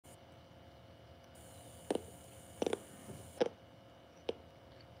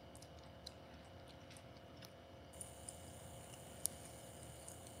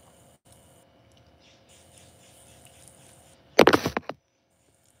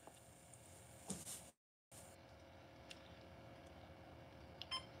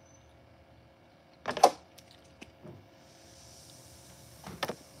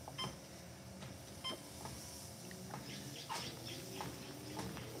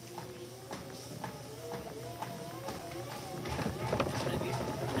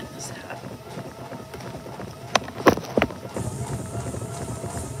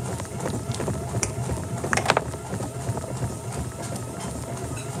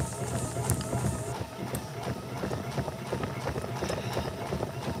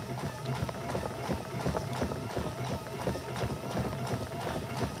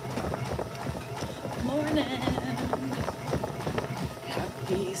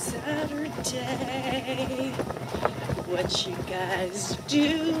Saturday. What you guys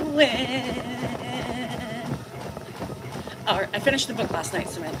doing? All right, I finished the book last night,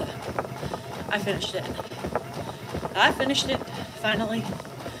 Samantha. I finished it. Finally.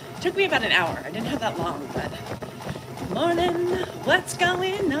 Took me about an hour. I didn't have that long, but morning, what's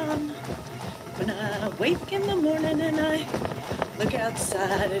going on? When I wake in the morning and I look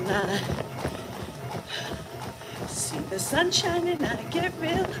outside and I see the sunshine and I get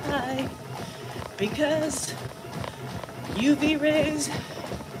real high because UV rays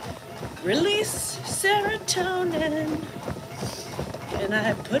release serotonin, and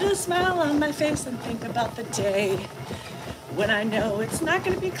I put a smile on my face and think about the day when I know it's not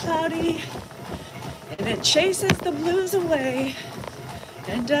going to be cloudy and it chases the blues away.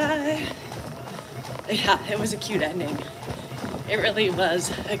 And yeah, it was a cute ending. It really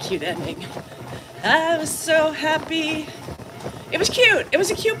was a cute ending. I was so happy. It was cute. It was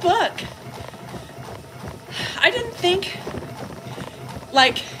a cute book. I didn't think,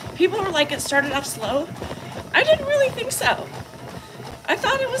 people were like, it started off slow. I didn't really think so. I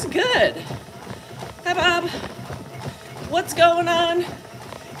thought it was good. Hi, Bob. What's going on?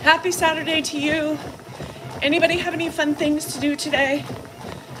 Happy Saturday to you. Anybody have any fun things to do today?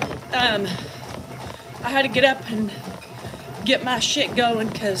 I had to get up and get my shit going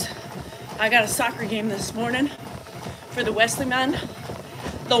because I got a soccer game this morning for the Wesleyman.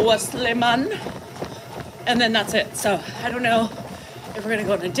 And then that's it. So I don't know if we're gonna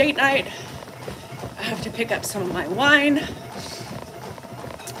go on a date night. I have to pick up some of my wine.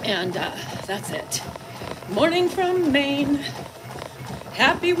 And that's it. Morning from Maine.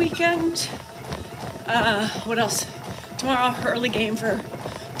 Happy weekend. What else? Tomorrow, early game for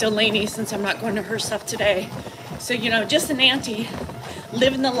Delaney since I'm not going to her stuff today. So, just an auntie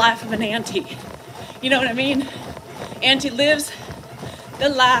living the life of an auntie. You know what I mean? Auntie lives the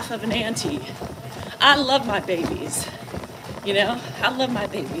life of an auntie. I love my babies. I love my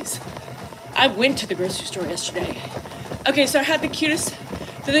babies. I went to the grocery store yesterday. Okay, so I had the cutest,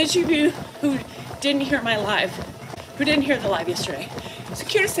 for those of you who didn't hear the live yesterday, it's the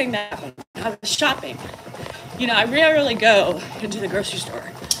cutest thing that happened. I was shopping. I rarely go into the grocery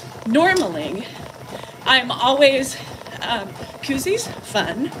store. Normally, I'm always, koozies,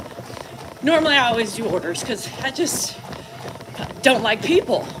 fun. Normally, I always do orders because I just don't like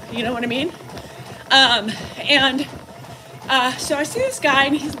people. You know what I mean? So I see this guy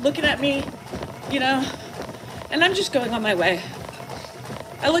and he's looking at me, and I'm just going on my way.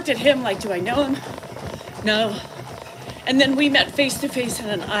 I looked at him like, do I know him? No. And then we met face to face in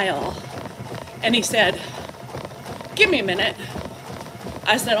an aisle and he said, give me a minute.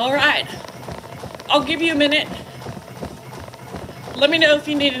 I said, all right, I'll give you a minute. Let me know if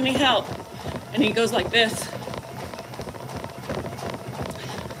you need any help. And he goes like this.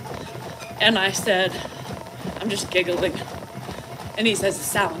 And I said, I'm just giggling. And he says, the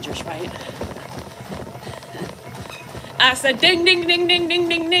Salingers, right? I said, ding, ding, ding, ding, ding,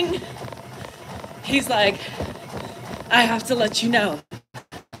 ding, ding. He's like, I have to let you know.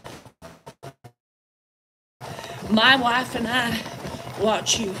 My wife and I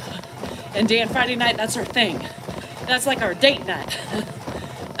watch you. And Dan, Friday night, that's our thing. That's like our date night.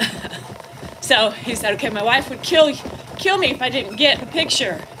 So he said, okay, my wife would kill me if I didn't get a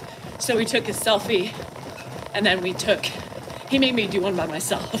picture. So we took a selfie, and then he made me do one by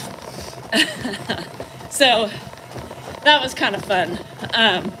myself. So that was kind of fun.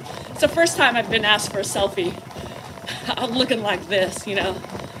 It's the first time I've been asked for a selfie. I'm looking like this,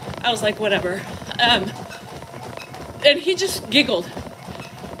 I was like, whatever. And he just giggled.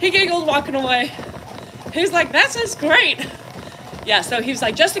 He giggled walking away. He's like, that says great. Yeah, so he was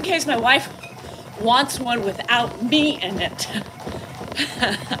like, just in case my wife wants one without me in it.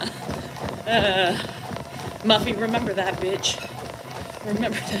 Muffy, remember that, bitch.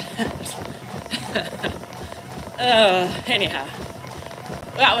 Remember that. Anyhow,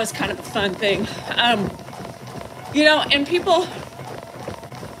 that was kind of a fun thing. And people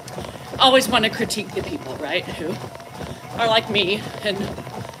always want to critique the people, right, who are like me and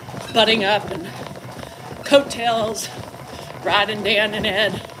butting up and coattails, riding Dan and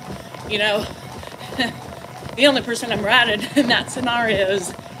Ed. The only person I'm riding in that scenario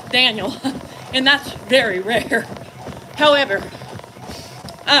is Daniel, and that's very rare. However,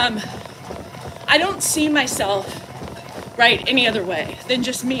 I don't see myself, right, any other way than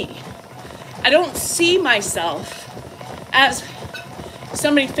just me. I don't see myself as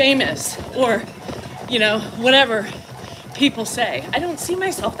somebody famous or, whatever people say. I don't see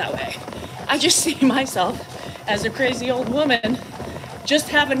myself that way. I just see myself as a crazy old woman just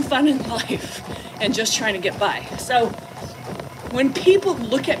having fun in life and just trying to get by. So when people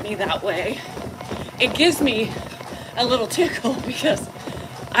look at me that way, it gives me a little tickle because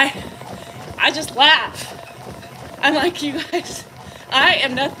I just laugh. I'm like, you guys, I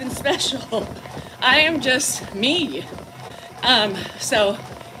am nothing special. I am just me. So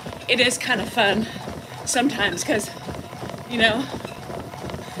it is kind of fun sometimes because, you know,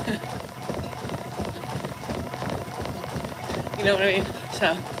 you know what I mean?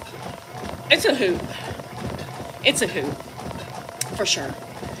 So it's a hoot. It's a hoot for sure.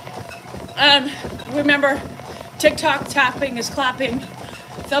 Remember, TikTok tapping is clapping.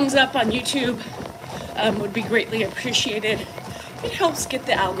 Thumbs up on YouTube would be greatly appreciated. It helps get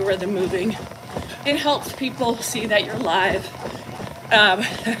the algorithm moving. It helps people see that you're live.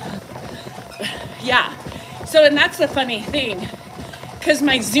 Yeah. So, and that's the funny thing, because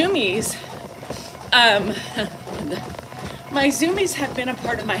my Zoomies have been a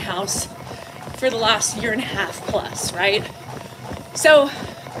part of my house for the last year and a half plus, right? So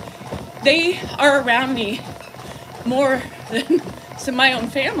they are around me more than some of my own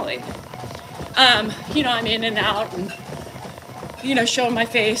family. You know, I'm in and out and, you know, showing my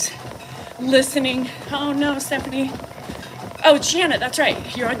face, listening. Oh no, Stephanie. Oh, it's Janet, that's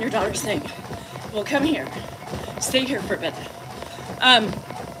right. You're on your daughter's thing. Well, come here. Stay here for a bit.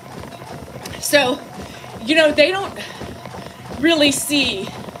 So, you know, they don't really see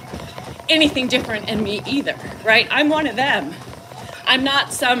anything different in me either, right? I'm one of them. I'm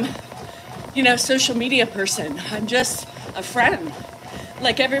not some, you know, social media person. I'm just a friend,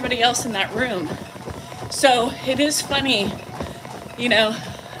 like everybody else in that room. So it is funny, you know,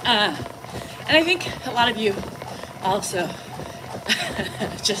 and I think a lot of you also,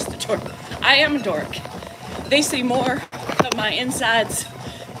 just a dork. I am a dork. They see more of my insides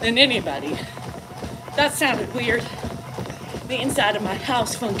than anybody. That sounded weird. The inside of my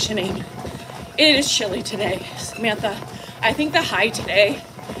house functioning. It is chilly today, Samantha. I think the high today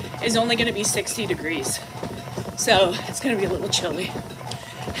is only going to be 60 degrees. So it's going to be a little chilly.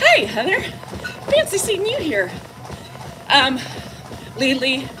 Hey, Heather. Fancy seeing you here.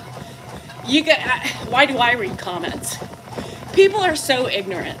 Lily, you get, why do I read comments? People are so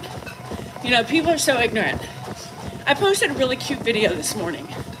ignorant. You know, people are so ignorant. I posted a really cute video this morning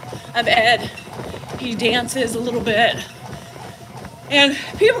of Ed. He dances a little bit. And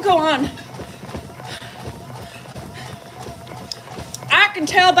people go on, I can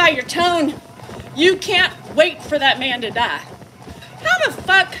tell by your tone, you can't wait for that man to die. How the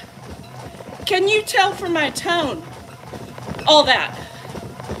fuck can you tell from my tone all that,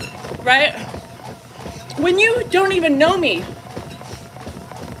 right? When you don't even know me,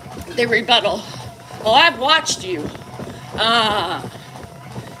 they rebuttal, well, I've watched you.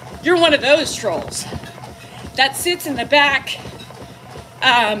 You're one of those trolls that sits in the back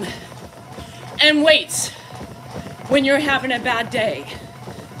and waits when you're having a bad day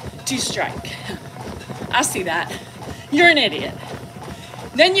to strike. I see that. You're an idiot.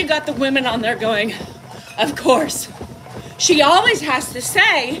 Then you got the women on there going, of course, she always has to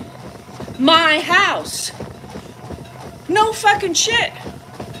say, my house. No fucking shit.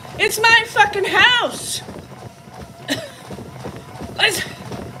 It's my fucking house.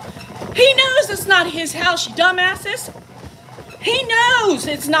 He knows it's not his house, you dumbasses. He knows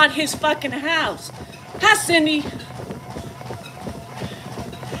it's not his fucking house. Hi, Cindy.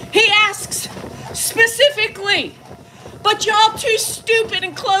 He asks specifically, but y'all too stupid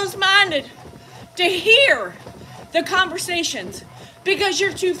and closed-minded to hear the conversations because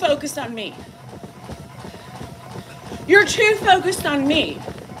you're too focused on me. You're too focused on me.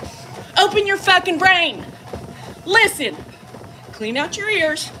 Open your fucking brain. Listen. Clean out your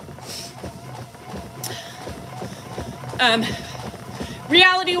ears.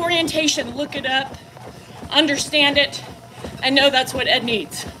 Reality orientation, look it up, understand it, and know that's what Ed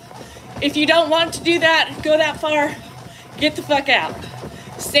needs. If you don't want to do that, go that far, get the fuck out.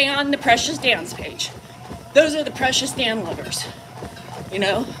 Stay on the Precious Dan's page. Those are the Precious Dan lovers, you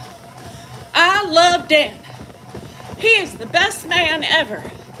know? I love Dan. He is the best man ever.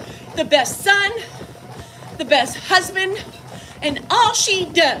 The best son, the best husband, and all she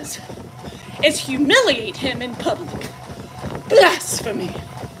does is humiliate him in public. Blasphemy.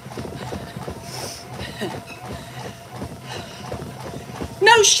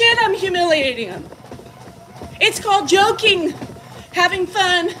 No shit, I'm humiliating him. It's called joking, having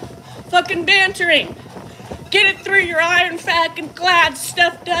fun, fucking bantering. Get it through your iron fucking glad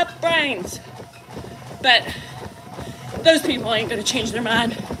stuffed up brains. But those people ain't gonna change their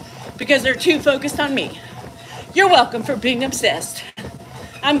mind because they're too focused on me. You're welcome for being obsessed.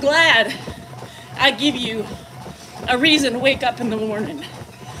 I'm glad I give you a reason to wake up in the morning.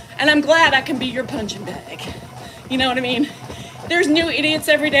 And I'm glad I can be your punching bag. You know what I mean? There's new idiots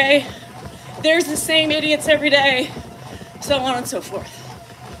every day. There's the same idiots every day, so on and so forth.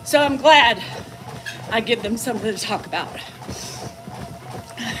 So I'm glad I give them something to talk about.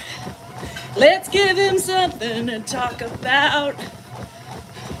 Let's give them something to talk about.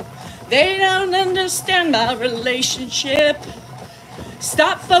 They don't understand my relationship.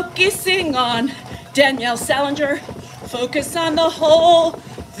 Stop focusing on Danielle Salinger. Focus on the whole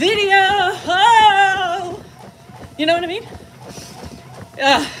video. Oh. You know what I mean?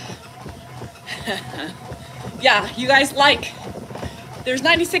 Yeah, you guys like. There's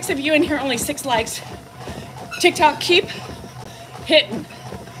 96 of you in here, only 6 likes. TikTok, keep hitting.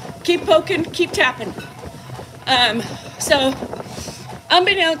 Keep poking, keep tapping. So,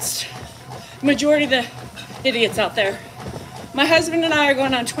 unbeknownst, majority of the idiots out there, my husband and I are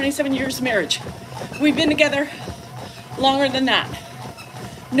going on 27 years of marriage. We've been together longer than that.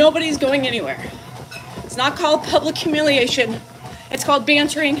 Nobody's going anywhere. It's not called public humiliation. It's called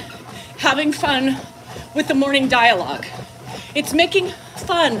bantering, having fun with the morning dialogue. It's making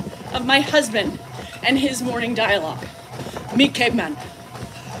fun of my husband and his morning dialogue. Me caveman.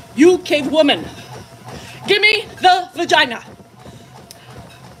 You cave woman. Give me the vagina.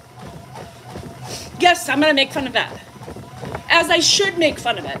 Yes, I'm gonna make fun of that. As I should make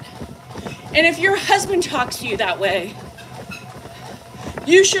fun of it. And if your husband talks to you that way,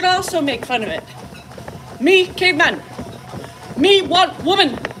 you should also make fun of it. Me, caveman. Me want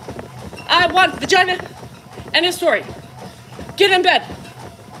woman. I want vagina. End of story. Get in bed.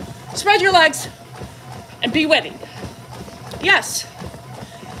 Spread your legs and be waiting. Yes.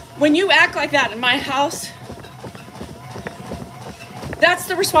 When you act like that in my house, that's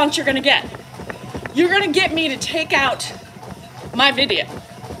the response you're gonna get. You're gonna get me to take out my video.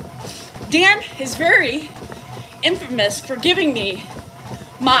 Dan is very infamous for giving me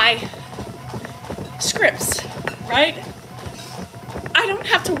my scripts, right? I don't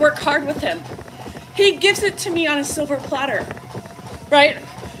have to work hard with him. He gives it to me on a silver platter, right?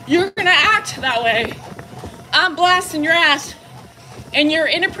 You're gonna act that way. I'm blasting your ass and your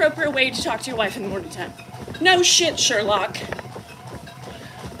inappropriate way to talk to your wife in the morning time. No shit, Sherlock.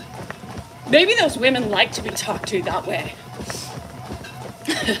 Maybe those women like to be talked to that way.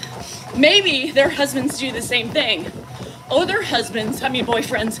 Maybe their husbands do the same thing. Oh, their husbands,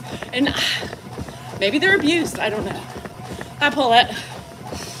 boyfriends, and maybe they're abused, I don't know. I pull it.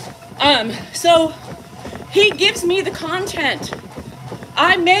 So he gives me the content.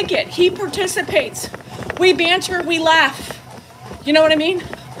 I make it, he participates. We banter, we laugh. You know what I mean?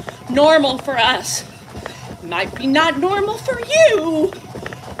 Normal for us. Might be not normal for you,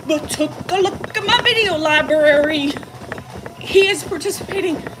 but took a look at my video library. He is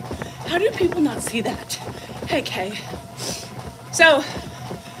participating. How do people not see that? Hey, Kay. So,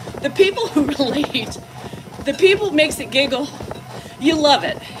 the people who relate, the people who makes it giggle, you love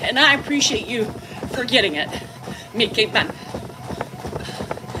it. And I appreciate you for getting it. Me, Kate Man.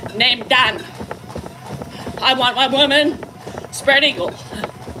 Name Dan. I want my woman spread eagle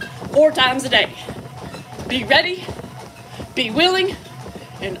 4 times a day. Be ready, be willing,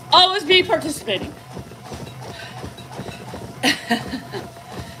 and always be participating.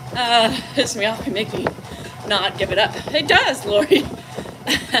 Piss me off and make me not give it up. It does, Lori.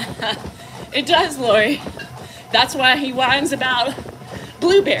 It does, Lori. That's why he whines about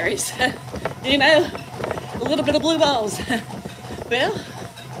blueberries. You know, a little bit of blue balls. Well,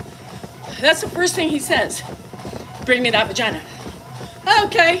 that's the first thing he says. Bring me that vagina.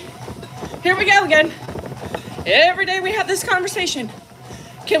 Okay, here we go again. Every day we have this conversation.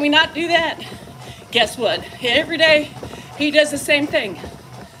 Can we not do that? Guess what? Every day he does the same thing.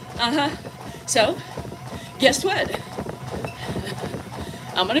 So, guess what?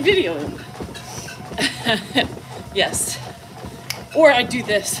 I'm gonna video him. Yes. Or I do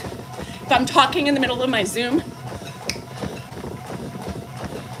this. If I'm talking in the middle of my Zoom,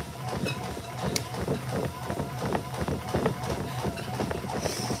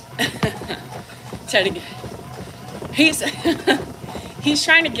 he's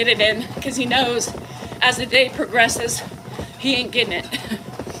trying to get it in because he knows as the day progresses, he ain't getting it.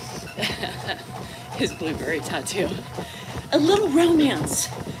 His blueberry tattoo. A little romance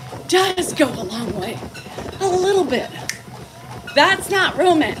does go a long way. A little bit. That's not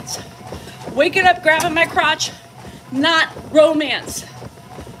romance. Waking up, grabbing my crotch, not romance.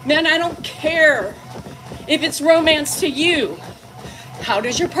 Man, I don't care if it's romance to you. How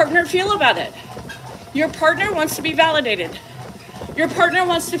does your partner feel about it? Your partner wants to be validated. Your partner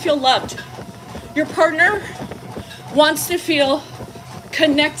wants to feel loved. Your partner wants to feel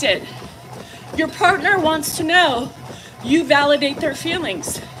connected. Your partner wants to know you validate their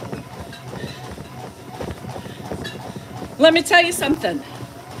feelings. Let me tell you something.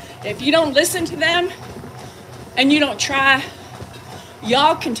 If you don't listen to them and you don't try,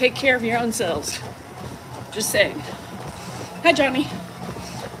 y'all can take care of your own selves. Just saying. Hi, Johnny.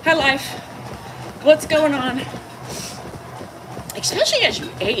 Hi, life. What's going on? Especially as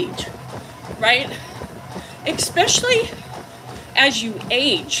you age, right? Especially as you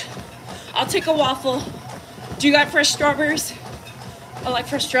age. I'll take a waffle. Do you got fresh strawberries? I like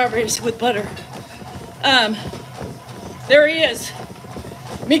fresh strawberries with butter. There he is.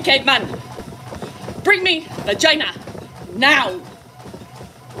 Me caveman. Bring me vagina now.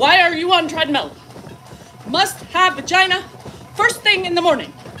 Why are you on treadmill? Must have vagina first thing in the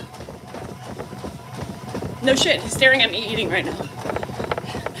morning. No shit, he's staring at me eating right now.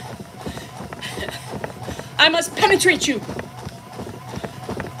 I must penetrate you.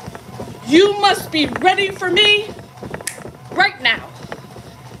 You must be ready for me right now.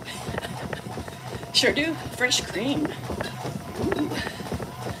 Sure do. Fresh cream. Ooh.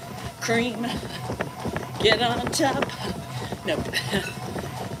 Cream. Get on top. Nope.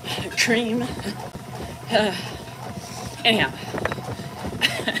 Cream. Anyhow.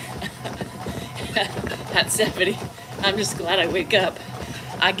 That's 70. I'm just glad I wake up.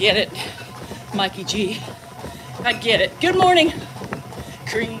 I get it. Mikey G. I get it. Good morning.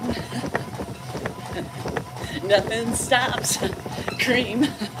 Cream. Nothing stops. Cream.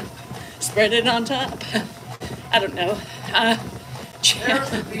 Spread it on top. I don't know. There's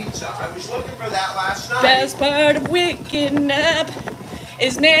the pizza. I was looking for that last night. Best part of waking up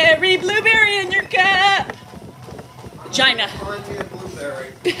is nary blueberry in your cup. Gina. Find me a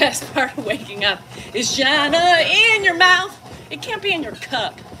blueberry. Best part of waking up is Gina in your mouth. It can't be in your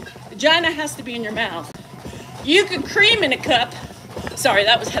cup. Gina has to be in your mouth. You can cream in a cup. Sorry,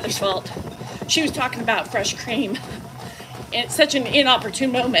 that was Heather's fault. She was talking about fresh cream. And it's such an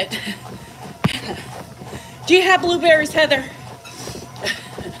inopportune moment. Do you have blueberries, Heather?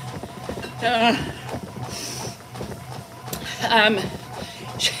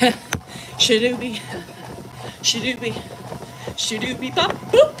 Shadooby, pop,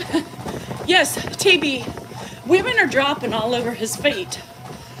 boop. Yes, TB. Women are dropping all over his feet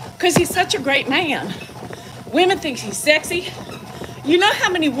because he's such a great man. Women think he's sexy. You know how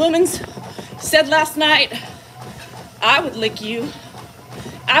many women said last night, I would lick you.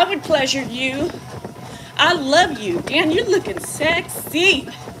 I would pleasure you. I love you. Dan, you're looking sexy.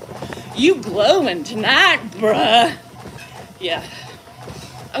 You glowing tonight, bruh. Yeah.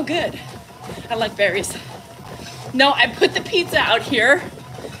 Oh, good. I like berries. No, I put the pizza out here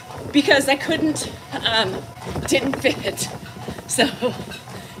because I couldn't, didn't fit. So,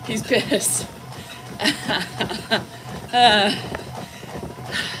 he's pissed.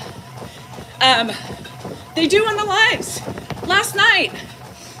 They do on the lives. Last night,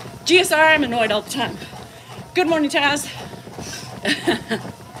 GSR, I'm annoyed all the time. Good morning, Taz.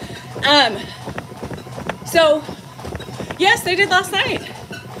 So, yes, they did last night.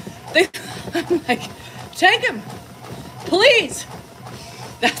 I'm like, take him, please.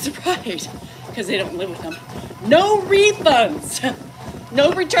 That's right, because they don't live with them. No refunds,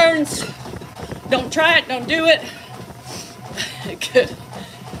 no returns. Don't try it, don't do it. Good.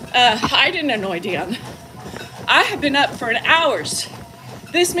 I didn't annoy Dan. I have been up for hours.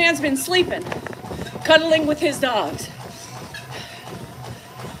 This man's been sleeping, cuddling with his dogs.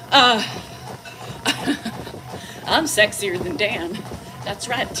 I'm sexier than Dan. That's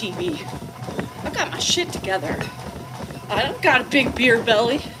right, TV. I got my shit together. I don't got a big beer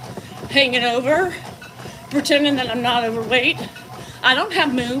belly hanging over, pretending that I'm not overweight. I don't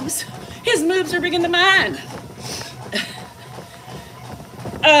have moves. His moves are bigger than mine.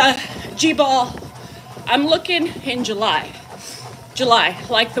 G-Ball, I'm looking in July,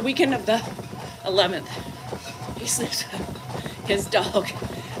 like the weekend of the 11th. He sleeps with his dog.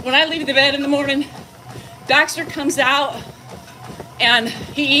 When I leave the bed in the morning, Baxter comes out and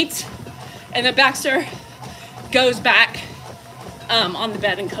he eats, and then Baxter goes back on the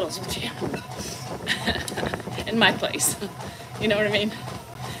bed and cuddles with you in my place. You know what I mean?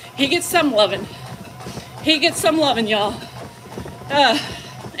 He gets some loving. He gets some loving, y'all.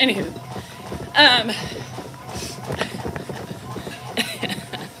 Anywho,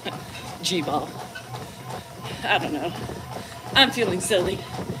 G-Ball. I don't know. I'm feeling silly.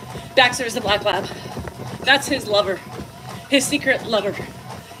 Baxter is a black lab. That's his lover. His secret lover.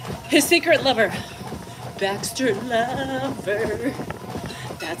 His secret lover. Baxter lover.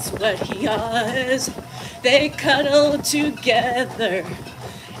 That's what he is. They cuddle together.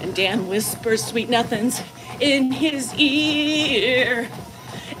 And Dan whispers sweet nothings in his ear.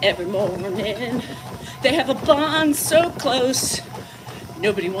 Every morning, they have a bond so close,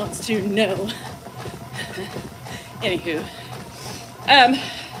 nobody wants to know. Anywho. By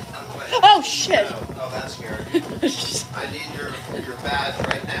the way, Oh, shit. Oh, that's scary. I need your badge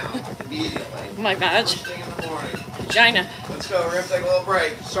right now, immediately. My badge. First thing in the morning. Vagina. Let's go. We're gonna take a little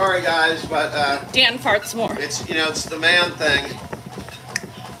break. Sorry, guys, but Dan farts more. it's it's the man thing.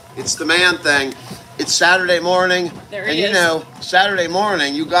 It's the man thing. It's Saturday morning, There and he is. Saturday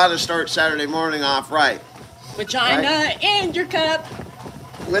morning, you got to start Saturday morning off right. Vagina in your cup.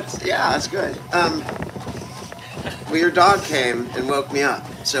 Yeah, that's good. Well, your dog came and woke me up.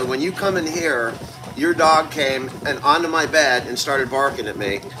 So when you come in here, your dog came and onto my bed and started barking at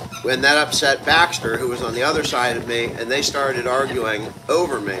me. When that upset Baxter, who was on the other side of me, and they started arguing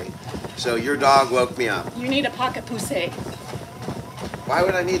over me. So your dog woke me up. You need a pocket poussée. Why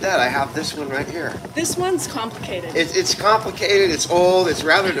would I need that? I have this one right here. This one's complicated. It's complicated. It's old. It's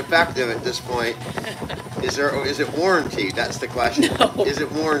rather defective at this point. Is it warranted? That's the question. No. Is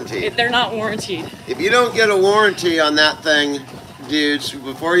it warranted? They're not warranted. If you don't get a warranty on that thing, dudes,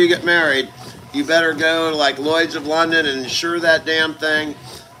 before you get married, you better go to like Lloyd's of London and insure that damn thing.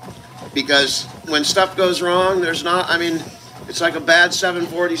 Because when stuff goes wrong, there's not, I mean, it's like a bad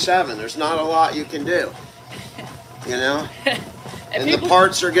 747. There's not a lot you can do. You know? And the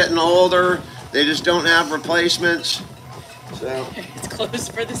parts are getting older. They just don't have replacements. So It's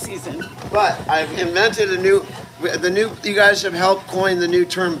closed for the season. but I've invented you guys have helped coin the new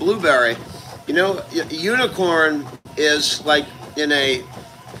term blueberry. You know, unicorn is like in a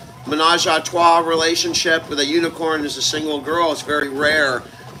menage a trois relationship with a unicorn is a single girl. It's very rare.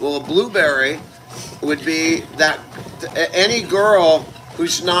 Well, a blueberry would be that any girl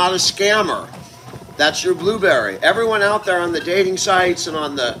who's not a scammer. That's your blueberry. Everyone out there on the dating sites and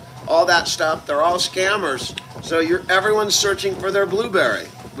on all that stuff, they're all scammers. So everyone's searching for their blueberry,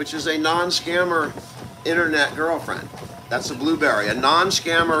 which is a non-scammer internet girlfriend. That's a blueberry, a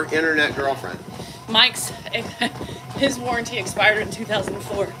non-scammer internet girlfriend. Mike's, his warranty expired in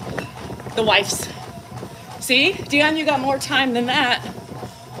 2004. The wife's. See, Dion, you got more time than that.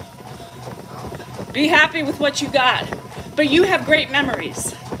 Be happy with what you got. But you have great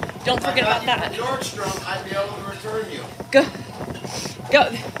memories. Don't forget about that. Nordstrom, I'd be able to return you.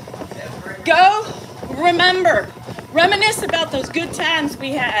 Go, remember. Reminisce about those good times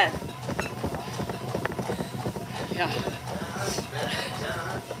we had. Yeah.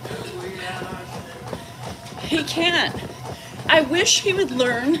 He can't. I wish he would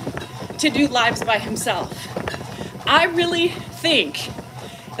learn to do lives by himself. I really think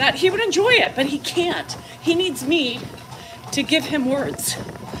that he would enjoy it, but he can't. He needs me to give him words,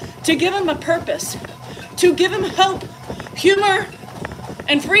 to give him a purpose, to give him hope, humor,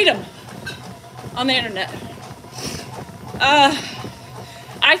 and freedom on the internet.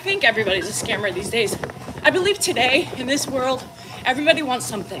 I think everybody's a scammer these days. I believe today, in this world, everybody wants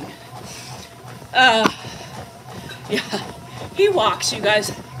something. Yeah, he walks, you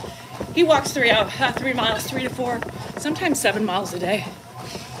guys. He walks 3 miles, 3 to 4, sometimes 7 miles a day.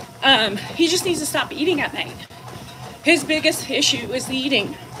 He just needs to stop eating at night. His biggest issue is the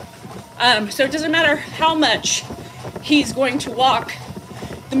eating. So it doesn't matter how much he's going to walk.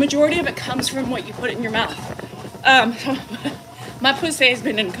 The majority of it comes from what you put in your mouth. My pussy has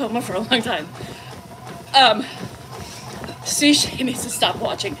been in a coma for a long time. See, she needs to stop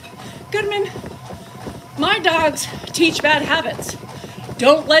watching. Goodman, my dogs teach bad habits.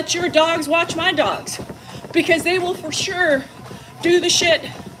 Don't let your dogs watch my dogs, because they will for sure do the shit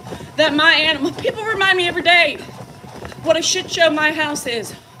that my animal. People remind me every day what a shit show my house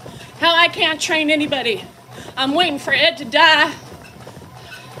is. How I can't train anybody. I'm waiting for Ed to die.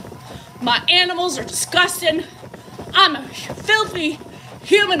 My animals are disgusting. I'm a filthy,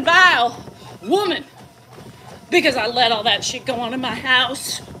 human, vile woman because I let all that shit go on in my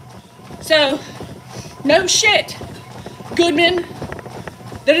house. So, no shit, Goodman.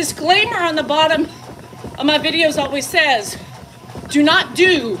 The disclaimer on the bottom of my videos always says, do not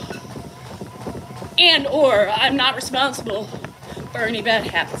do and or I'm not responsible for any bad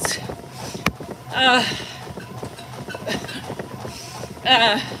habits.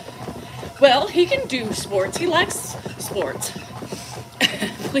 Well, he can do sports. He likes sports.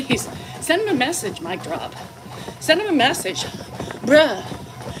 Please, send him a message, mic drop. Send him a message. Bruh,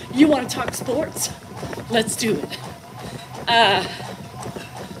 you want to talk sports? Let's do it.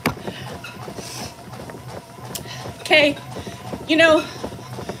 Okay, you know,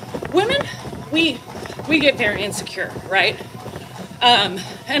 women, we get very insecure, right?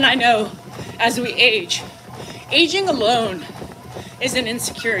 And I know as we age, aging alone is an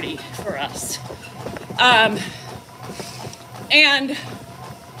insecurity for us. And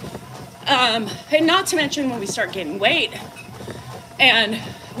not to mention when we start gaining weight and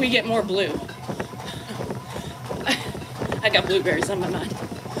we get more blue. I got blueberries on my mind.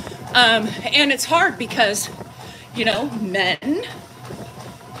 And it's hard because, you know, men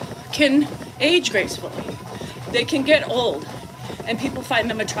can age gracefully. They can get old and people find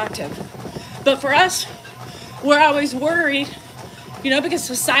them attractive. But for us, we're always worried, you know, because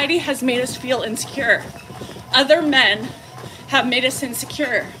society has made us feel insecure. Other men have made us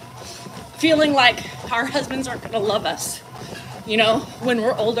insecure, feeling like our husbands aren't going to love us, you know, when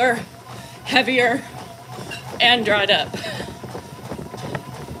we're older, heavier, and dried up.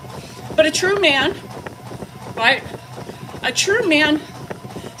 But a true man, right? A true man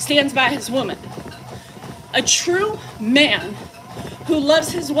stands by his woman. A true man who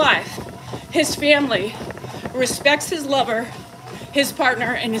loves his wife, his family, respects his lover, his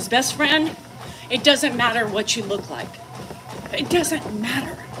partner, and his best friend. It doesn't matter what you look like. It doesn't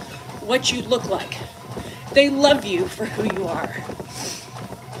matter what you look like. They love you for who you are.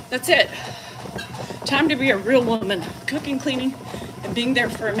 That's it. Time to be a real woman, cooking, cleaning, and being there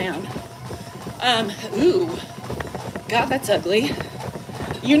for a man. Ooh, God, that's ugly.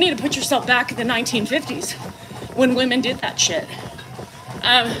 You need to put yourself back in the 1950s when women did that shit.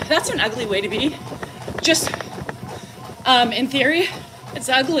 That's an ugly way to be. Just, in theory, it's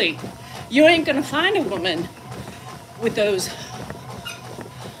ugly. You ain't gonna find a woman with those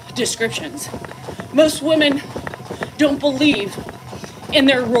descriptions. Most women don't believe in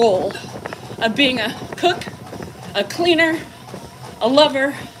their role of being a cook, a cleaner, a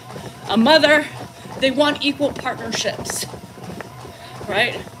lover, a mother. They want equal partnerships,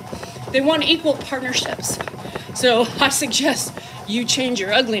 right? They want equal partnerships. So I suggest you change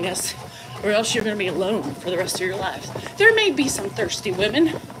your ugliness or else you're gonna be alone for the rest of your lives. There may be some thirsty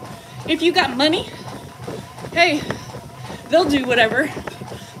women. If you got money, hey, they'll do whatever.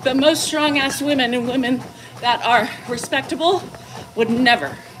 But most strong-ass women and women that are respectable would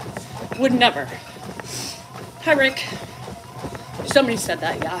never. Hi, Rick. Somebody said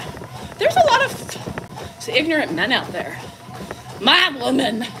that, yeah. There's a lot of ignorant men out there. My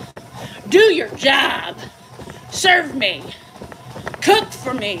woman, do your job. Serve me. Cook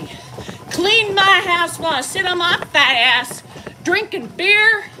for me. Clean my house while I sit on my fat ass, drinking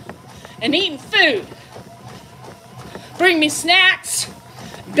beer and eating food. Bring me snacks.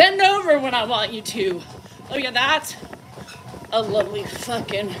 Bend over when I want you to. Oh yeah, that's a lovely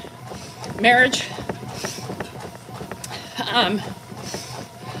fucking marriage.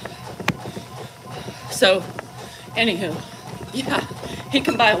 So, anywho, yeah, he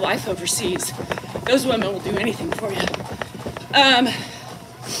can buy a wife overseas. Those women will do anything for you.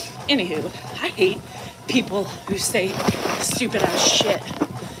 Anywho, I hate people who say stupid ass shit.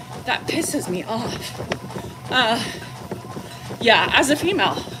 That pisses me off. Yeah, as a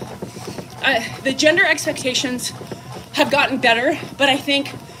female, the gender expectations have gotten better, but I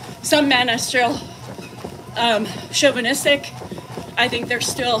think some men are still chauvinistic. I think they're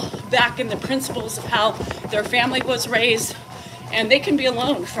still back in the principles of how their family was raised, and they can be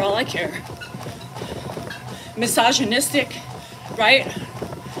alone for all I care. Misogynistic, right?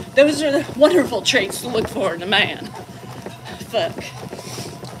 Those are the wonderful traits to look for in a man. Fuck.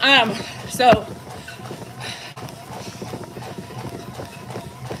 So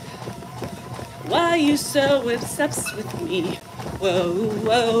why are you so obsessed with me? Whoa,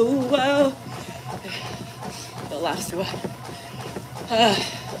 whoa, whoa. The last one.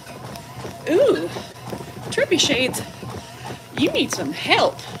 Ooh, Trippy Shades, you need some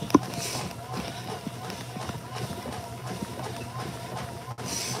help.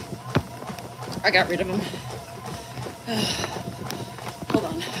 I got rid of him. Hold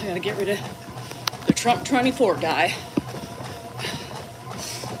on, I gotta get rid of the Trump 24 guy.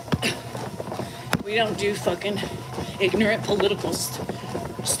 We don't do fucking ignorant political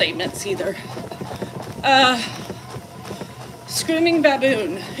statements either. Screaming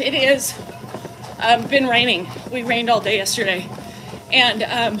baboon. It is been raining. We rained all day yesterday.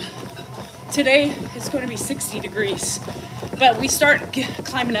 And today it's going to be 60 degrees. But we start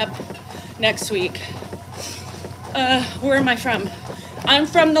climbing up next week. Where am I from? I'm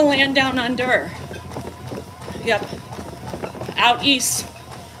from the land down under. Yep. Out east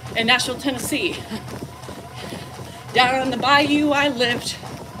in Nashville, Tennessee. Down on the bayou I lived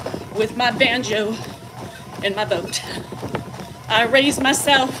with my banjo and my boat. I raised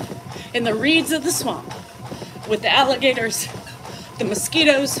myself in the reeds of the swamp with the alligators, the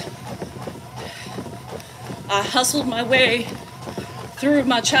mosquitoes. I hustled my way through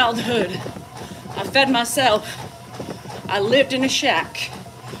my childhood. I fed myself. I lived in a shack,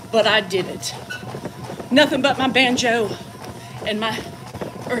 but I did it. Nothing but my banjo and my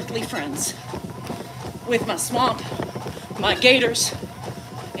earthly friends. With my swamp, my gators,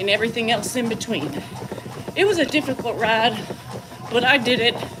 and everything else in between. It was a difficult ride, but I did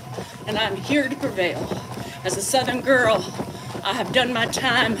it, and I'm here to prevail. As a Southern girl, I have done my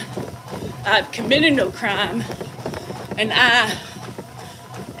time. I've committed no crime, and I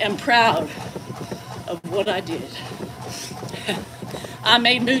am proud of what I did. I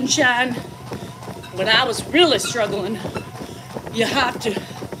made moonshine when I was really struggling. You have to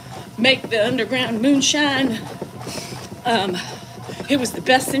make the underground moonshine. It was the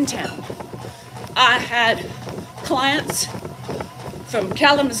best in town. I had clients from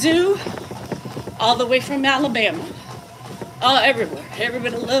Kalamazoo all the way from Alabama. Everywhere.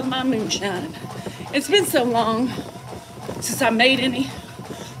 Everybody loved my moonshine. It's been so long since I made any,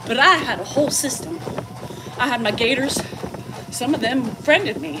 but I had a whole system. I had my gators. Some of them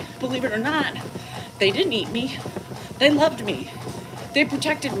friended me, believe it or not. They didn't eat me. They loved me. They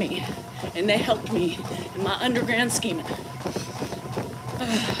protected me, and they helped me in my underground scheming.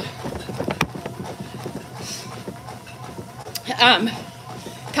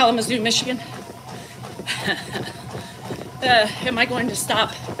 Kalamazoo, Michigan. Am I going to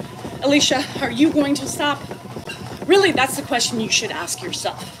stop? Alicia, are you going to stop? Really, that's the question you should ask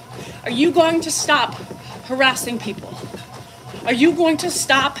yourself. Are you going to stop harassing people? Are you going to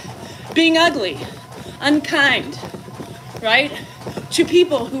stop being ugly, unkind, right? To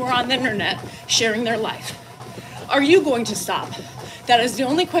people who are on the internet sharing their life. Are you going to stop? That is the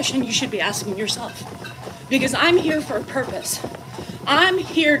only question you should be asking yourself. Because I'm here for a purpose. I'm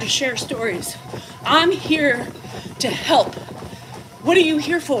here to share stories. I'm here to help. What are you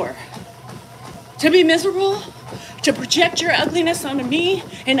here for? To be miserable? To project your ugliness onto me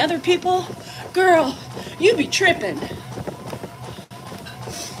and other people? Girl, you be tripping.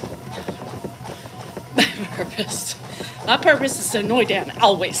 My purpose is to annoy Dan,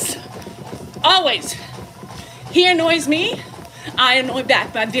 always. Always. He annoys me, I annoy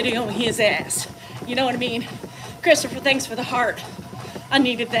back by videoing his ass. You know what I mean? Christopher, thanks for the heart. I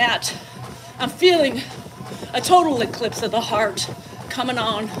needed that. I'm feeling a total eclipse of the heart coming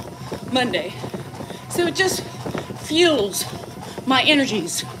on Monday. So it just fuels my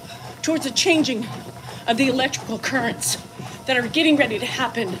energies towards the changing of the electrical currents that are getting ready to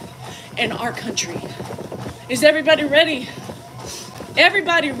happen in our country. Is everybody ready?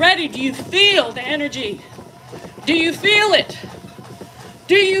 Everybody ready? Do you feel the energy? Do you feel it?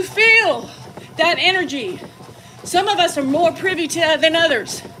 Do you feel that energy? Some of us are more privy to it than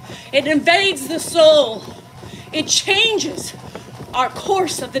others. It invades the soul. It changes our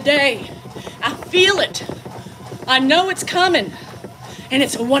course of the day. I feel it. I know it's coming, and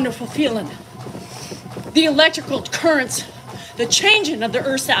it's a wonderful feeling. The electrical currents, the changing of the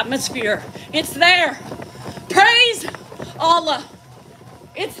Earth's atmosphere, it's there. Praise Allah.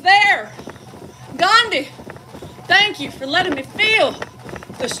 It's there. Gandhi, thank you for letting me feel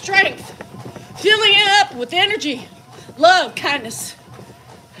the strength, filling it up with energy, love, kindness,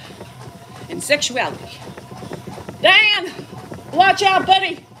 and sexuality. Dan, watch out,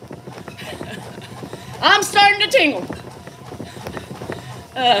 buddy. I'm starting to tingle.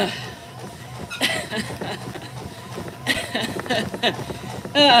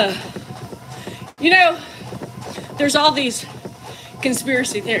 You know, there's all these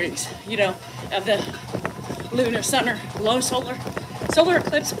conspiracy theories, you know, of the lunar, solar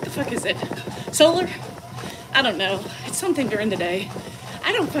eclipse. What the fuck is it? Solar? I don't know. It's something during the day.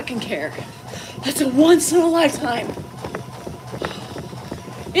 I don't fucking care. That's a once in a lifetime.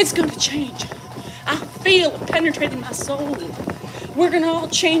 It's gonna change. I feel it penetrating my soul. We're gonna all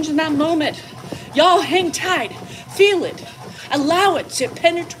change in that moment. Y'all hang tight. Feel it. Allow it to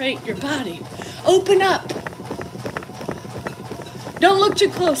penetrate your body. Open up. Don't look too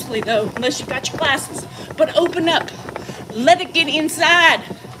closely though, unless you got your glasses. But open up. Let it get inside.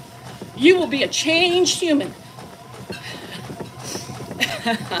 You will be a changed human.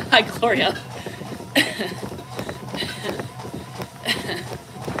 Hi, Gloria.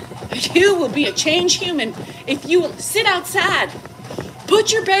 You will be a changed human if you will sit outside.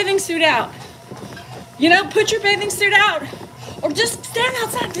 Put your bathing suit out. You know, put your bathing suit out. Or just stand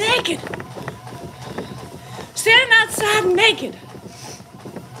outside naked. Stand outside naked.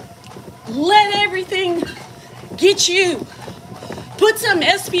 Let everything get you. Put some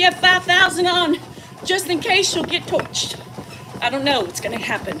SPF 5000 on just in case you'll get torched. I don't know what's gonna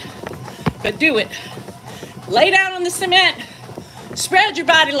happen, but do it. Lay down on the cement. Spread your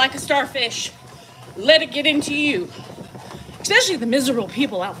body like a starfish. Let it get into you. Especially the miserable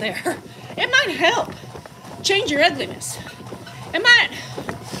people out there. It might help change your ugliness. It might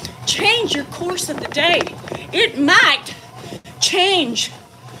change your course of the day. It might change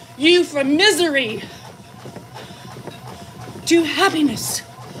you from misery to happiness.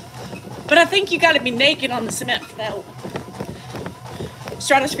 But I think you got to be naked on the cement for that one.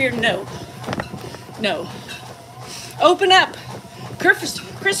 Stratosphere, no. No. Open up.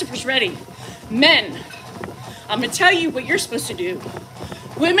 Christopher's ready. Men, I'm going to tell you what you're supposed to do.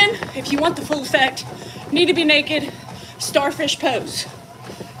 Women, if you want the full effect, need to be naked, starfish pose.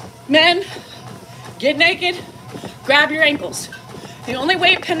 Men, get naked, grab your ankles. The only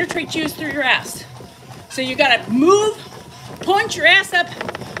way it penetrates you is through your ass. So you got to move, point your ass up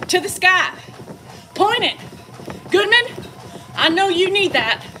to the sky. Point it. Goodman, I know you need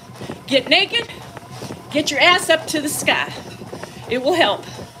that. Get naked, get your ass up to the sky. It will help.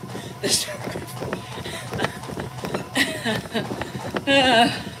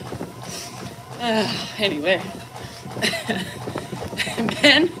 Anyway,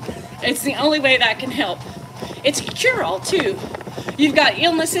 men, it's the only way that can help. It's a cure-all too. You've got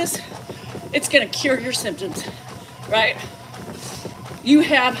illnesses, it's gonna cure your symptoms, right? You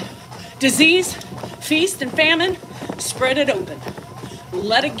have disease, feast and famine, spread it open.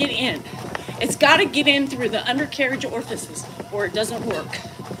 Let it get in. It's gotta get in through the undercarriage orifices or it doesn't work,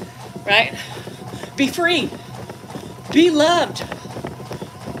 right? Be free, be loved,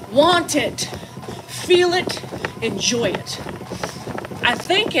 want it, feel it, enjoy it. I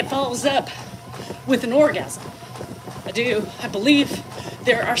think it follows up with an orgasm. I do. I believe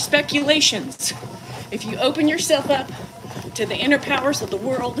there are speculations. If you open yourself up to the inner powers of the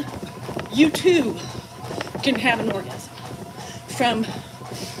world, you too can have an orgasm from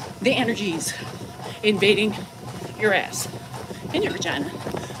the energies invading your ass and your vagina.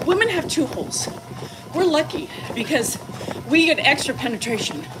 Women have 2 holes. We're lucky because we get extra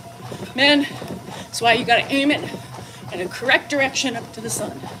penetration. Men, that's why you gotta aim it in a correct direction up to the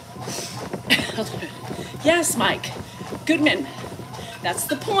sun. Yes, Mike. Goodman. That's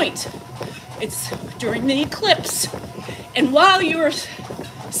the point. It's during the eclipse. And while you are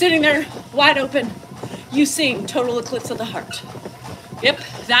sitting there wide open, you sing Total Eclipse of the Heart. Yep,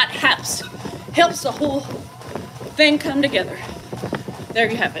 that helps. Helps the whole thing come together. There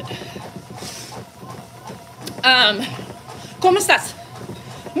you have it. ¿Cómo estás?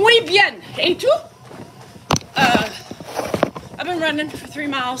 Muy bien. ¿Y tú? I've been running for 3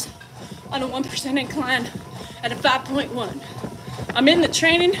 miles on a 1% incline at a 5.1. I'm in the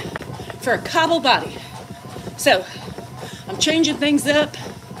training for a cobble body. So I'm changing things up.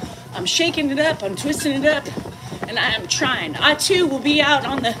 I'm shaking it up. I'm twisting it up. And I am trying. I too will be out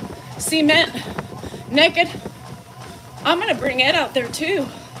on the cement naked. I'm going to bring Ed out there too.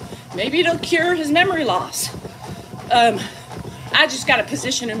 Maybe it'll cure his memory loss. I just got to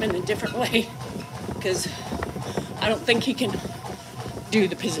position him in a different way because I don't think he can do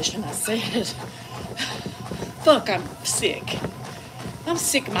the position I said. Fuck, I'm sick. I'm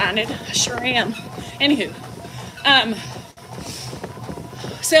sick-minded. I sure am. Anywho,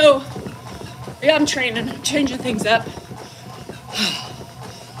 so yeah, I'm training, I'm changing things up.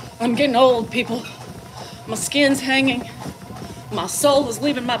 I'm getting old, people. My skin's hanging. My soul is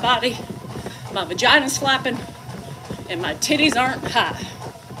leaving my body. My vagina's flapping. And my titties aren't high.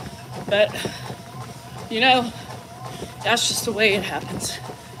 But, you know, that's just the way it happens.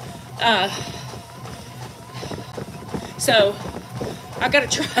 So, I gotta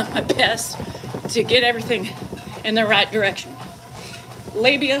try my best to get everything in the right direction.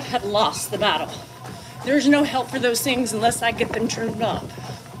 Labia have lost the battle. There's no help for those things unless I get them turned up.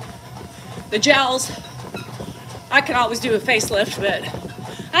 The jowls, I can always do a facelift, but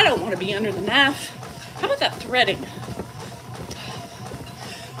I don't want to be under the knife. How about that threading?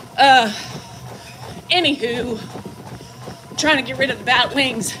 Anywho, trying to get rid of the bat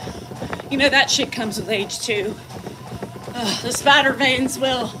wings. You know, that shit comes with age too. The spider veins,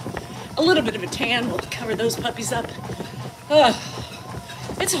 well, a little bit of a tan will cover those puppies up.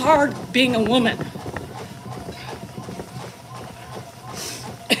 It's hard being a woman.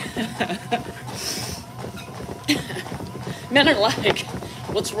 Men are like,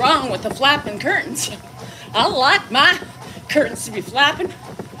 what's wrong with the flapping curtains? I like my curtains to be flapping.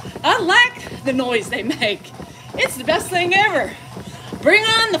 I like the noise they make. It's the best thing ever. Bring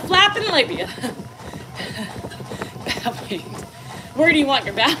on the flapping labia. Bat wings. Where do you want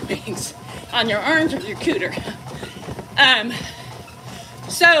your bat wings? On your arms or your cooter?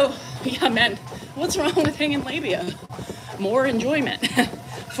 So, yeah, man, what's wrong with hanging labia? More enjoyment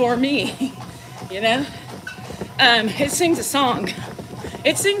for me, you know? It sings a song.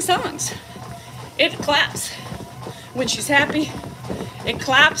 It sings songs. It claps when she's happy. It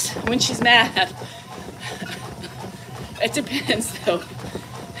claps when she's mad. It depends, though.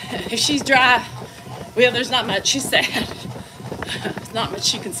 If she's dry, well, there's not much. She's sad. There's not much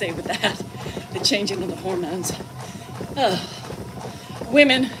she can say with that. The changing of the hormones.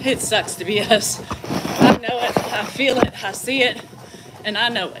 Women, it sucks to be us. I know it, I feel it, I see it, and I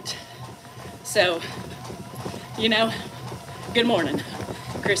know it. So, you know, good morning,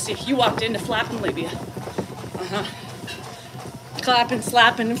 Christy. You walked into flapping Libya. Clapping,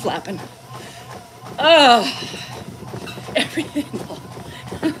 slapping, and flapping. Oh, everything.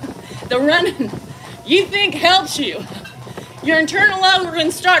 The running you think helps you. Your internal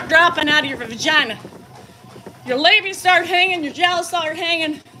organs start dropping out of your vagina. Your labia start hanging, your jowls start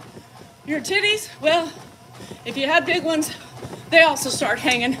hanging. Your titties, well, if you have big ones, they also start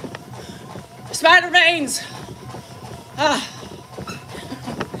hanging. Spider veins.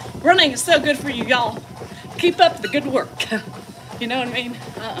 Running is so good for you, y'all. Keep up the good work. You know what I mean?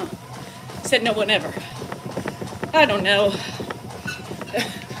 Said no one ever. I don't know.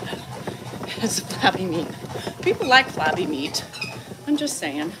 It's flabby meat. People like flabby meat. I'm just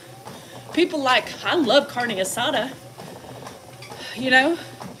saying. People like, I love carne asada. You know?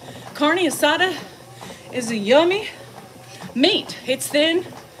 Carne asada is a yummy meat. It's thin,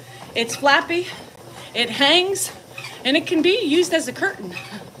 it's flappy, it hangs, and it can be used as a curtain.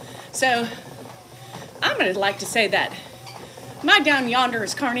 So, I'm gonna like to say that my down yonder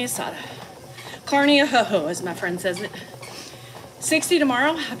is carne asada. Carne a ho-ho, as my friend says it. 60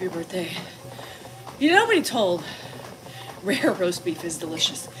 tomorrow, happy birthday. You know, nobody told rare roast beef is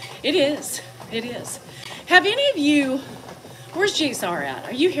delicious. It is, it is. Have any of you, where's JSR at?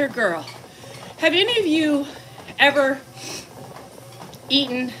 Are you here, girl? Have any of you ever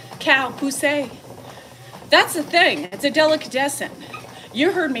eaten cow poussey? That's the thing, it's a delicatessen.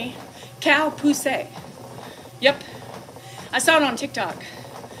 You heard me, cow poussey. Yep, I saw it on TikTok.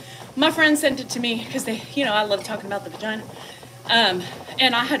 My friend sent it to me because they, you know, I love talking about the vagina.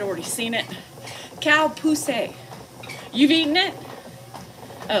 And I had already seen it. Cow poussey. You've eaten it?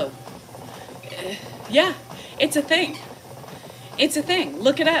 Oh, yeah, it's a thing. It's a thing,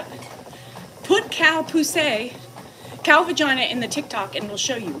 look it up. Put cow poussey, cow vagina in the TikTok and it'll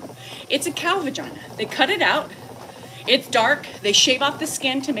show you. It's a cow vagina. They cut it out. It's dark. They shave off the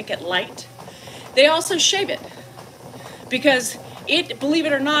skin to make it light. They also shave it because it, believe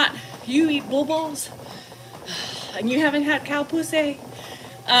it or not, you eat bull balls and you haven't had cow poussey.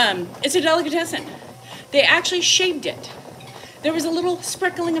 It's a delicatessen. They actually shaved it. There was a little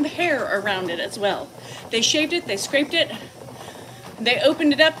sprinkling of hair around it as well. They shaved it, they scraped it, they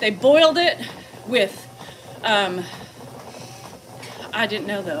opened it up, they boiled it with, I didn't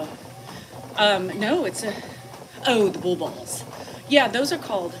know though. No, it's the bull balls. Yeah, those are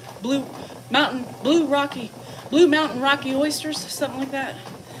called blue mountain rocky oysters, something like that.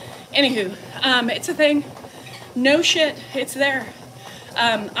 Anywho, it's a thing. No shit, it's there.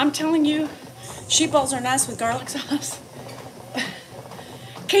 I'm telling you, sheep balls are nice with garlic sauce.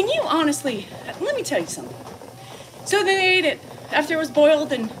 Can you honestly, let me tell you something. So they ate it after it was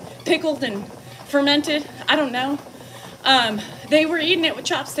boiled and pickled and fermented. I don't know. They were eating it with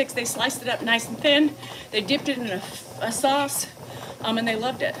chopsticks. They sliced it up nice and thin. They dipped it in a sauce, and they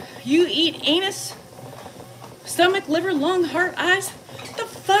loved it. You eat anus, stomach, liver, lung, heart, eyes? What the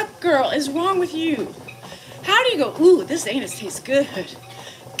fuck, girl, is wrong with you? How do you go, ooh, this anus tastes good.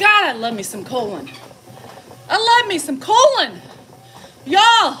 God, I love me some colon. I love me some colon.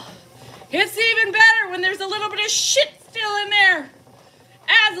 Y'all, it's even better when there's a little bit of shit still in there.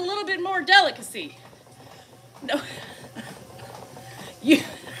 Adds a little bit more delicacy. No. You.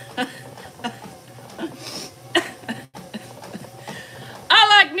 I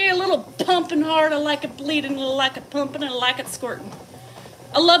like me a little pumping hard. I like it bleeding. I like it pumping. I like it squirting.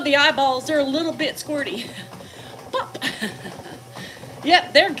 I love the eyeballs. They're a little bit squirty. Pop.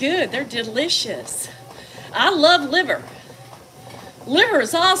 Yep, they're good. They're delicious. I love liver. Liver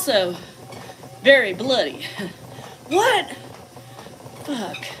is also very bloody. What?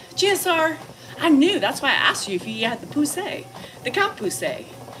 Fuck. GSR, I knew. That's why I asked you if you had the poussey. The cow poussey.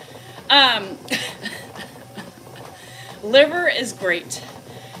 Liver is great.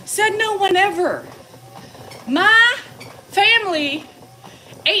 Said no one ever. My family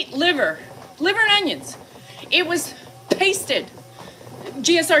ate liver. Liver and onions. It was pasted.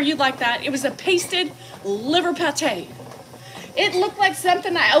 GSR, you'd like that. It was a pasted liver pate. It looked like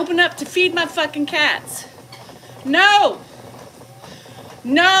something I opened up to feed my fucking cats. No.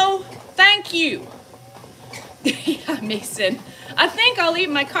 No, thank you. Yeah, Mason. I think I'll eat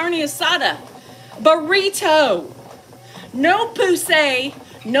my carne asada. Burrito. No poussey,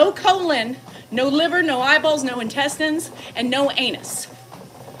 no colon, no liver, no eyeballs, no intestines, and no anus.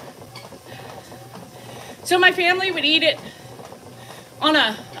 So my family would eat it on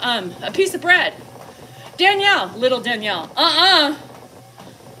a piece of bread. Danielle, little Danielle,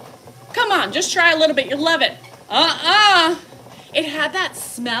 come on, just try a little bit, you'll love it. It had that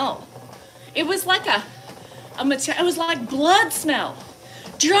smell. It was like it was like blood smell.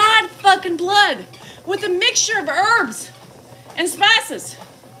 Dried fucking blood with a mixture of herbs and spices.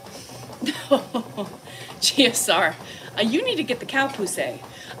 GSR, you need to get the cow pussy.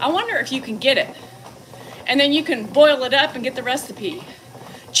 I wonder if you can get it. And then you can boil it up and get the recipe.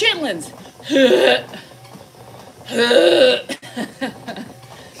 Chitlins.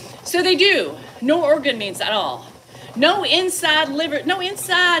 So they do. No organ meats at all. No inside liver, no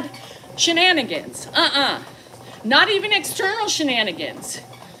inside shenanigans. Not even external shenanigans.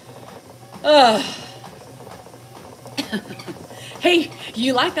 Hey,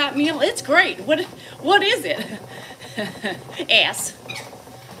 you like that meal? It's great. What is it? Ass.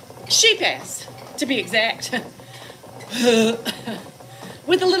 Sheep ass, to be exact.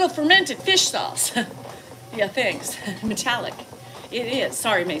 With a little fermented fish sauce. Yeah, thanks. Metallic. It is.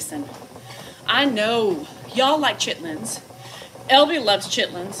 Sorry, Mason. I know. Y'all like chitlins. Elby loves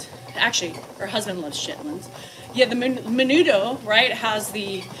chitlins. Actually, her husband loves chitlins. Yeah, the menudo, right, has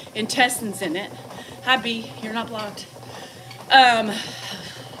the intestines in it. Hi, B. You're not blocked. I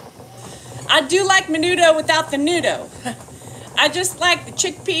do like menudo without the nudo. I just like the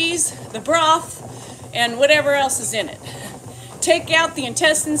chickpeas, the broth, and whatever else is in it. Take out the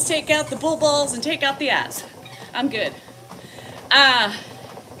intestines, take out the bull balls, and take out the ass. I'm good.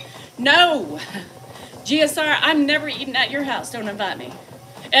 No. GSR, I'm never eating at your house. Don't invite me.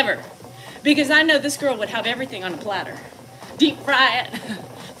 Ever. Because I know this girl would have everything on a platter. Deep fry it.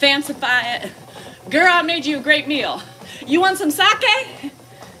 Fancify it. Girl, I made you a great meal. You want some sake?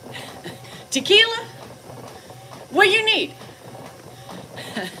 Tequila? What do you need?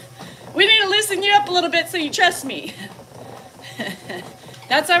 We need to loosen you up a little bit so you trust me.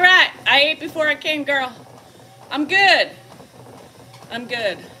 That's all right. I ate before I came, girl. I'm good. I'm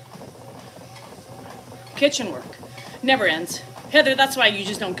good. Kitchen work never ends. Heather, that's why you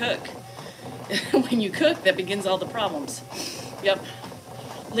just don't cook. When you cook, that begins all the problems. Yep.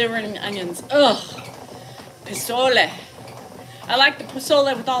 Liver and onions. Ugh. Pozole. I like the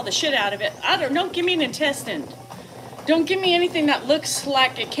pozole with all the shit out of it. Don't give me an intestine. Don't give me anything that looks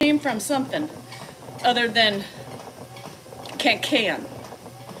like it came from something other than can.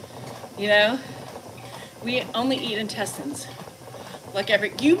 You know? We only eat intestines.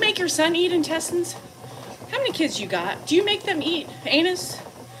 You make your son eat intestines? How many kids you got? Do you make them eat anus?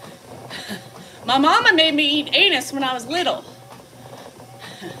 My mama made me eat anus when I was little.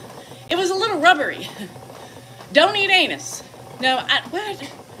 It was a little rubbery. Don't eat anus. No,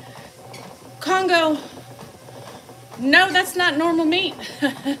 what? Congo. No, that's not normal meat.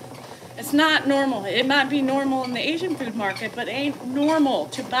 It's not normal. It might be normal in the Asian food market, but it ain't normal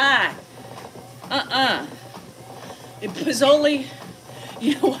to buy. Pozole,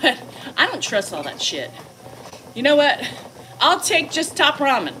 you know what? I don't trust all that shit. You know what? I'll take just top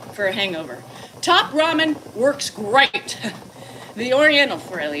ramen for a hangover. Top ramen works great. The Oriental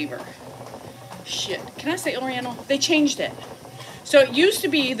flavor. Shit, can I say Oriental? They changed it. So it used to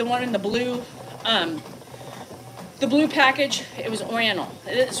be the one in the blue package. It was Oriental.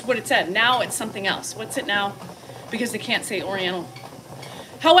 It is what it said. Now it's something else. What's it now? Because they can't say Oriental.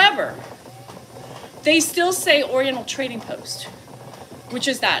 However, they still say Oriental Trading Post, which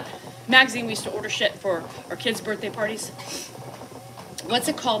is that magazine we used to order shit for our kids' birthday parties. What's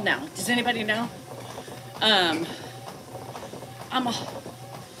it called now? Does anybody know?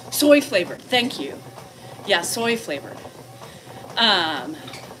 Soy flavored. Thank you. Yeah, soy flavored.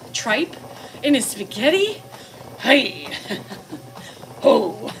 Tripe in a spaghetti? Hey.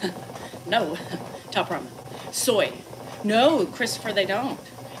 Oh. No. Top ramen. Soy. No, Christopher, they don't.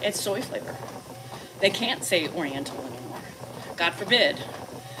 It's soy flavor. They can't say Oriental anymore. God forbid.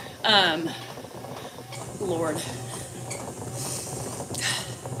 Lord.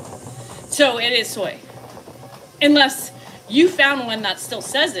 So it is soy. Unless you found one that still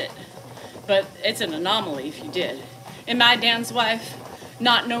says it, but it's an anomaly if you did. And my Dan's wife,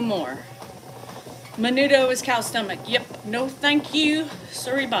 not no more. Menudo is cow stomach. Yep, no thank you.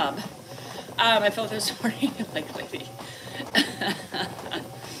 Sorry, Bob. I felt this morning like a lady.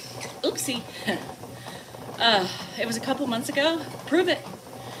 Oopsie. It was a couple months ago. Prove it.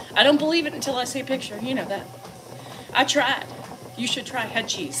 I don't believe it until I see a picture. You know that. I tried. You should try head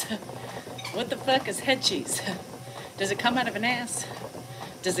cheese. What the fuck is head cheese? Does it come out of an ass?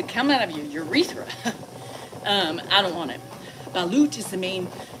 Does it come out of your urethra? I don't want it. Balut is the main.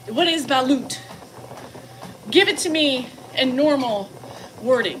 What is balut? Give it to me in normal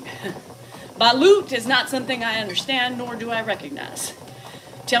wording. Balut is not something I understand, nor do I recognize.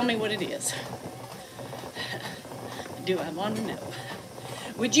 Tell me what it is. Do I want to know?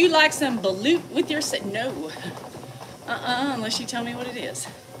 Would you like some balut with your... No. Unless you tell me what it is.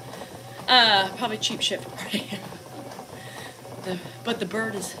 Probably cheap shit for party. But the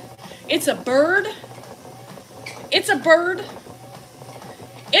bird is... It's a bird? It's a bird?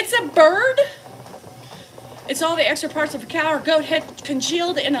 It's a bird? It's all the extra parts of a cow or goat head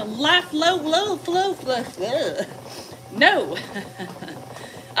congealed in a life low flow. No.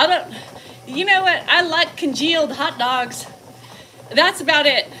 I don't... You know what? I like congealed hot dogs. That's about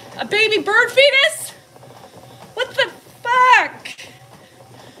it. A baby bird fetus? What the fuck?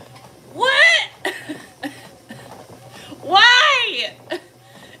 What? Why?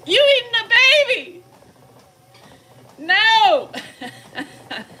 You eating a baby? No.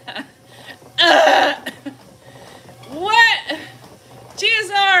 What?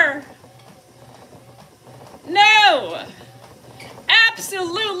 GSR? No.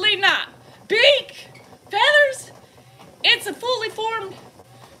 Absolutely not. Beak? Feathers? It's a fully formed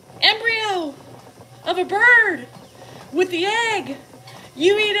embryo of a bird with the egg.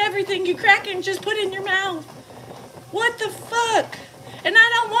 You eat everything, you crack it and just put it in your mouth. What the fuck? And I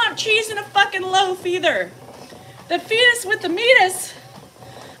don't want cheese in a fucking loaf either. The fetus with the meatus.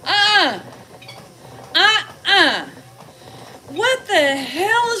 What the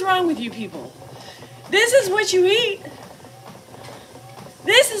hell is wrong with you people? This is what you eat.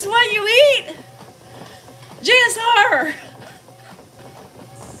 This is what you eat. GSR.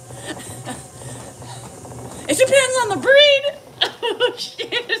 It depends on the breed. Oh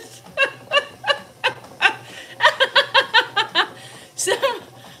shit. So,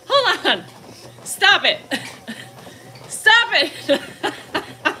 hold on. Stop it. Stop it.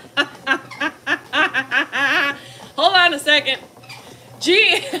 Hold on a second.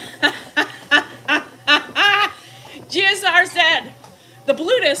 GSR said the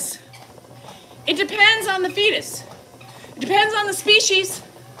blutus, it depends on the fetus. It depends on the species.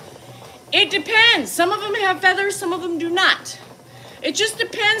 It depends. Some of them have feathers, some of them do not. It just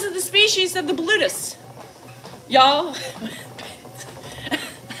depends on the species of the blutus. Y'all.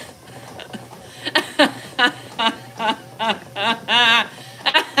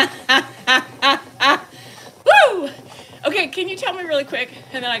 Woo! Okay, can you tell me really quick,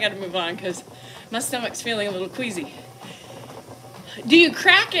 and then I gotta move on because my stomach's feeling a little queasy. Do you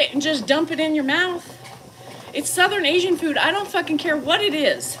crack it and just dump it in your mouth? It's Southern Asian food. I don't fucking care what it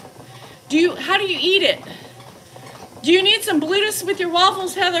is. How do you eat it? Do you need some blutus with your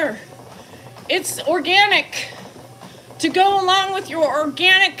waffles, Heather? It's organic to go along with your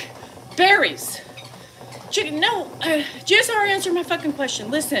organic berries. Chicken, no, GSR, answer my fucking question.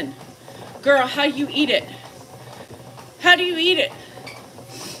 Listen, girl, how do you eat it? How do you eat it?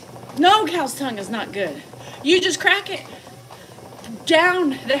 No, cow's tongue is not good. You just crack it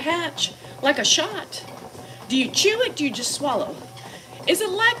down the hatch like a shot. Do you chew it? Do you just swallow? Is it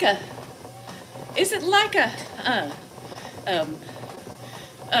like a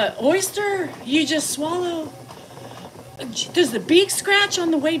oyster? You just swallow? Does the beak scratch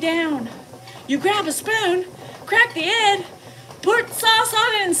on the way down? You grab a spoon, crack the egg, put sauce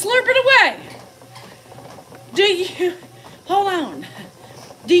on it and slurp it away. Do you, hold on,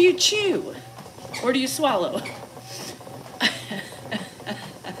 do you chew or do you swallow?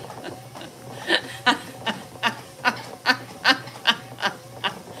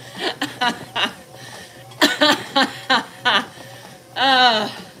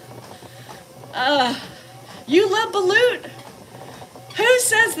 You love balut? Who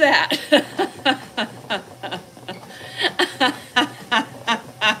says that?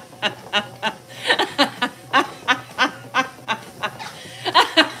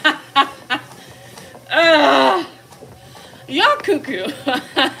 Y'all cuckoo.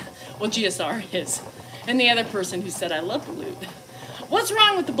 Well, GSR is. And the other person who said I love balut. What's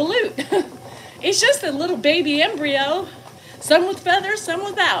wrong with the balut? It's just a little baby embryo. Some with feathers, some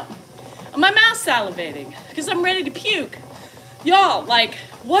without. My mouth's salivating because I'm ready to puke. Y'all, like,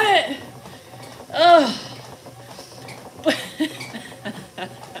 what? Ugh.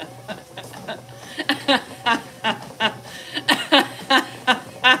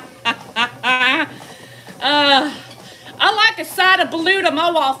 I like a side of balut on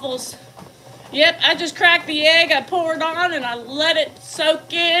my waffles. Yep, I just crack the egg, I pour it on, and I let it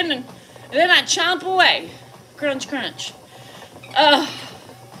soak in, and then I chomp away. Crunch, crunch.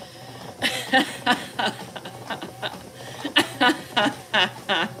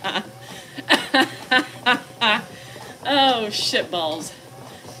 Oh, shitballs.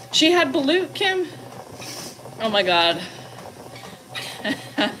 She had balut, Kim? Oh, my God.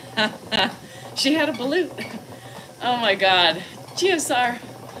 She had a balut. Oh, my God. GSR.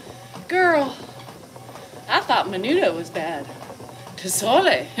 Girl, I thought menudo was bad.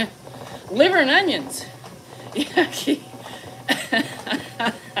 Pozole. Liver and onions.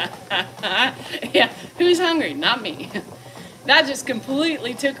 Yeah, who's hungry? Not me. That just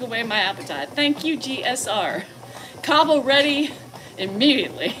completely took away my appetite. Thank you, GSR. Cabo ready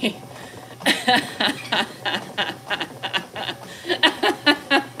immediately.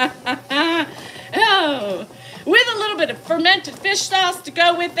 Oh, with a little bit of fermented fish sauce to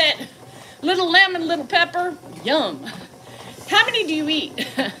go with it. Little lemon, little pepper. Yum. How many do you eat?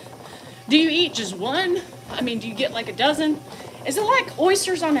 Do you eat just one? I mean, do you get like a dozen? Is it like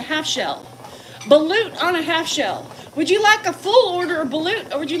oysters on a half shell? Balut on a half shell. Would you like a full order of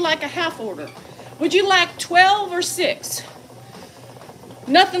balut, or would you like a half order? Would you like 12 or 6?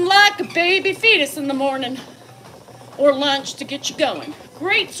 Nothing like a baby fetus in the morning or lunch to get you going.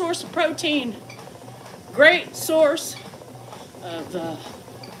 Great source of protein. Great source of,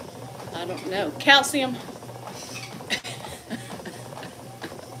 I don't know, calcium.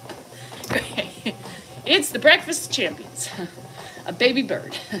 It's the breakfast of champions. A baby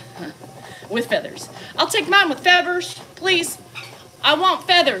bird with feathers. I'll take mine with feathers, please. I want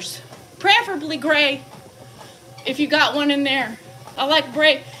feathers, preferably gray. If you got one in there, I like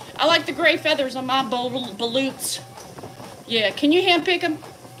gray. I like the gray feathers on my balutes. Yeah, can you hand pick them?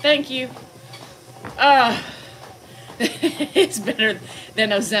 Thank you. It's better than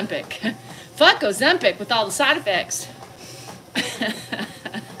Ozempic. Fuck Ozempic with all the side effects.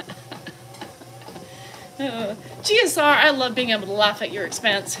 GSR, I love being able to laugh at your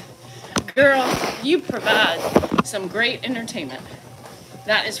expense. Girl, you provide some great entertainment.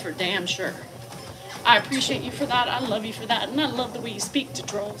 That is for damn sure. I appreciate you for that. I love you for that. And I love the way you speak to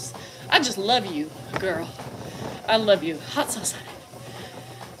trolls. I just love you, girl. I love you. Hot sauce on it.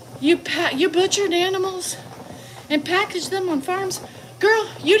 You butchered animals and packaged them on farms? Girl,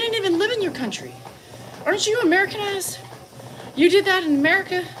 you didn't even live in your country. Aren't you Americanized? You did that in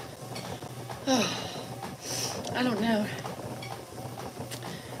America? Oh. I don't know.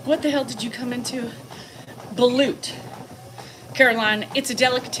 What the hell did you come into? Balut. Caroline, it's a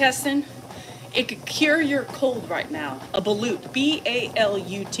delicatessen. It could cure your cold right now. A balut.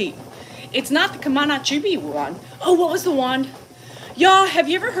 B-A-L-U-T. It's not the Kamanachubi wand. Oh, what was the wand? Y'all, have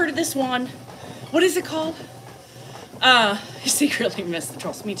you ever heard of this wand? What is it called? I secretly missed the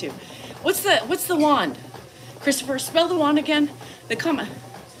trolls. Me too. What's the wand? Christopher, spell the wand again.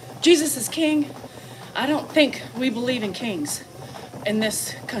 Jesus is king. I don't think we believe in kings in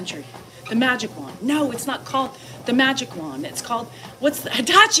this country. The magic wand. No, it's not called the magic wand. It's called, what's the,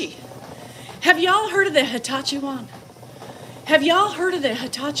 Hitachi. Have y'all heard of the Hitachi wand? Have y'all heard of the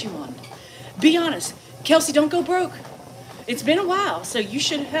Hitachi wand? Be honest. Kelsey, don't go broke. It's been a while, so you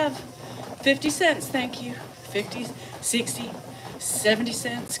should have 50 cents. Thank you. 50, 60, 70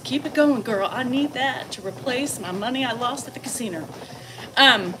 cents. Keep it going, girl. I need that to replace my money I lost at the casino.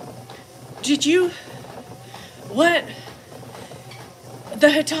 What? The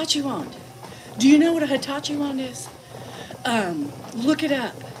Hitachi wand. Do you know what a Hitachi wand is? Look it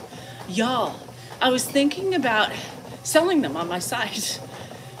up. Y'all, I was thinking about selling them on my site.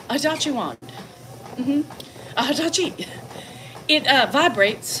 A Hitachi wand. A Hitachi. It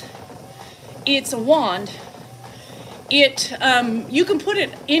vibrates. It's a wand. You can put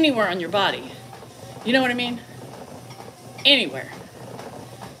it anywhere on your body. You know what I mean? Anywhere.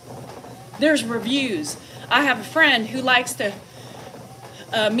 There's reviews. I have a friend who likes to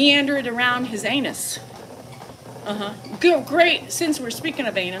meander it around his anus. Great, since we're speaking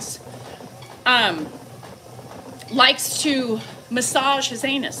of anus. Likes to massage his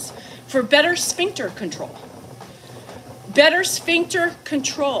anus for better sphincter control. Better sphincter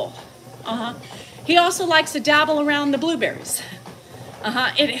control. He also likes to dabble around the blueberries.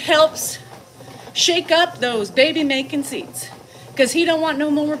 It helps shake up those baby-making seeds because he don't want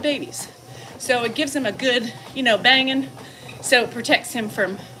no more babies. So it gives him a good, banging, so it protects him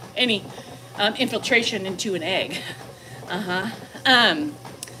from any infiltration into an egg.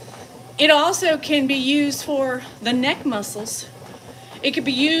 It also can be used for the neck muscles. It could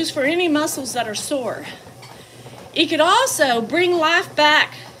be used for any muscles that are sore. It could also bring life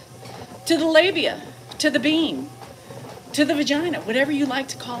back to the labia, to the bean, to the vagina, whatever you like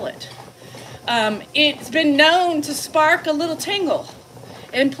to call it. It's been known to spark a little tingle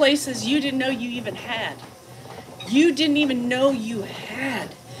in places you didn't know you even had. You didn't even know you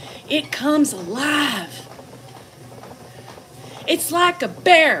had. It comes alive. It's like a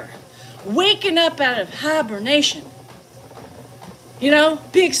bear waking up out of hibernation.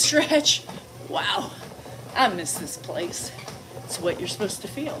 Big stretch. Wow, I miss this place. It's what you're supposed to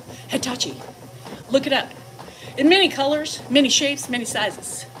feel. Hitachi. Look it up. In many colors, many shapes, many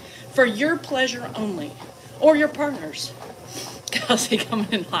sizes. For your pleasure only. Or your partner's. Kelsey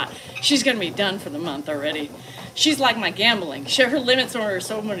coming in hot. She's going to be done for the month already. She's like my gambling. Her limits are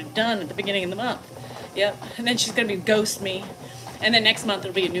so much done at the beginning of the month. Yep. And then she's going to be ghost me. And then next month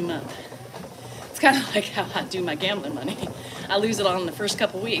it'll be a new month. It's kind of like how I do my gambling money. I lose it all in the first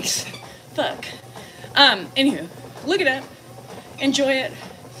couple weeks. Fuck. Anywho, look it up. Enjoy it.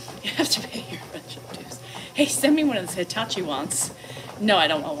 You have to pay your friendship dues. Hey, send me one of those Hitachi wands. No, I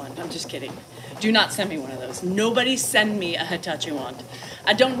don't want one. I'm just kidding. Do not send me one of those. Nobody send me a Hitachi wand.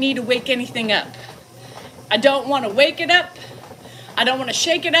 I don't need to wake anything up. I don't want to wake it up. I don't want to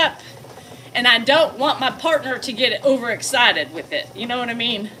shake it up. And I don't want my partner to get overexcited with it. You know what I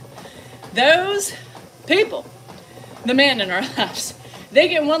mean? Those people, the men in our lives, they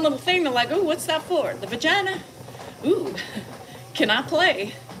get one little thing, they're like, ooh, what's that for? The vagina? Ooh, can I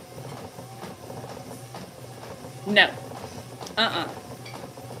play? No.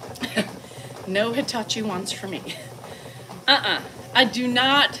 No Hitachi wands for me. I do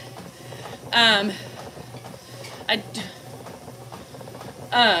not,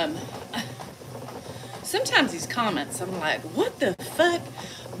 sometimes these comments, I'm like, what the fuck?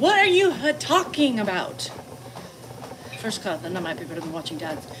 What are you talking about? First call, then I might be better than watching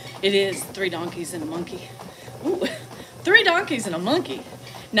dads. It is 3 donkeys and a monkey. Ooh, 3 donkeys and a monkey.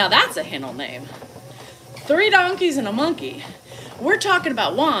 Now that's a handle name. 3 donkeys and a monkey. We're talking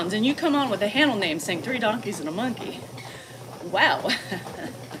about wands, and you come on with a handle name saying 3 donkeys and a monkey. Wow.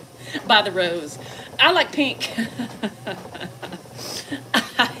 By the rose. I like pink.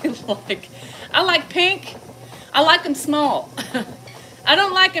 I like pink. I like them small. I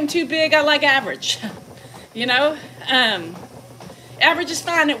don't like them too big. I like average. You know, average is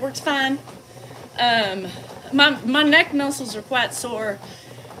fine. It works fine. My neck muscles are quite sore.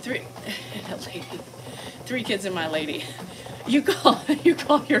 3 kids and my lady. You call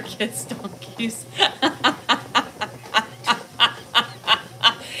your kids donkeys.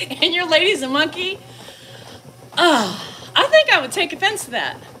 And your lady's a monkey? Oh, I think I would take offense to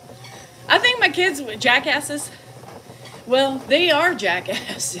that. I think my kids were jackasses. Well, they are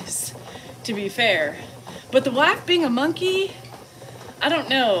jackasses, to be fair. But the wife being a monkey, I don't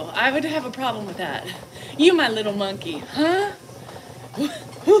know. I would have a problem with that. You, my little monkey, huh?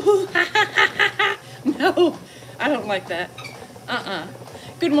 No, I don't like that.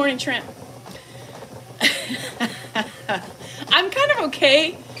 Good morning, Trent. I'm kind of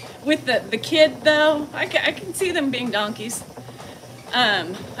okay with the kid, though. I can see them being donkeys.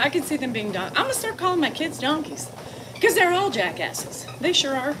 I can see them being donkeys. I'm going to start calling my kids donkeys. Because they're all jackasses. They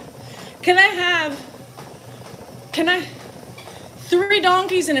sure are. Can I 3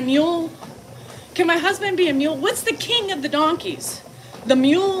 donkeys and a mule? Can my husband be a mule? What's the king of the donkeys? The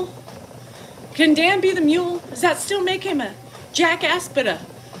mule? Can Dan be the mule? Does that still make him a jackass, but a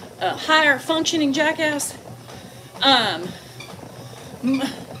higher functioning jackass?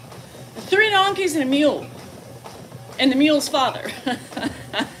 3 donkeys and a mule. And the mule's father.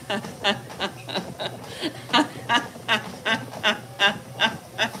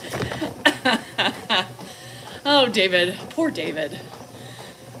 Oh, David. Poor David.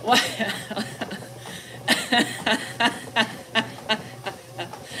 What?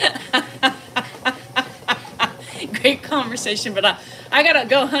 Great conversation, but I gotta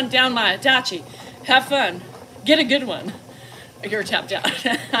go hunt down my Hitachi. Have fun. Get a good one. You're tapped out.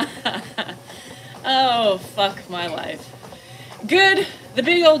 Oh, fuck my life. Good. The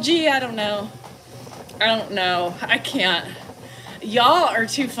big old G, I don't know. I can't. Y'all are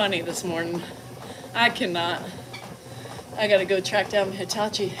too funny this morning. I cannot. I gotta go track down the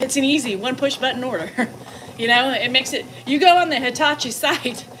Hitachi. It's an easy one push button order. You know, it makes it, you go on the Hitachi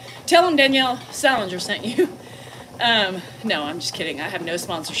site, tell them Danielle Salinger sent you. No, I'm just kidding. I have no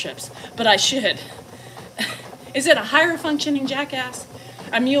sponsorships, but I should. Is it a higher functioning jackass?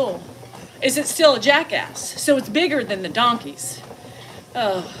 A mule? Is it still a jackass? So it's bigger than the donkeys.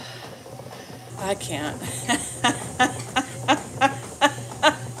 Oh, I can't.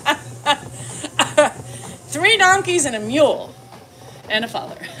 3 donkeys and a mule. And a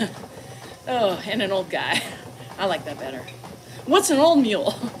father. Oh, and an old guy. I like that better. What's an old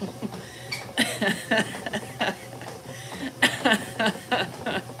mule?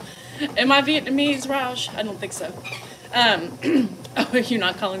 Am I Vietnamese, Raj? I don't think so. Oh, you're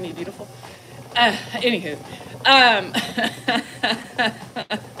not calling me beautiful? Anywho.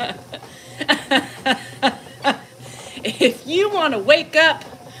 If you want to wake up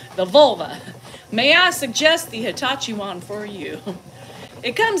the vulva, may I suggest the Hitachi wand for you?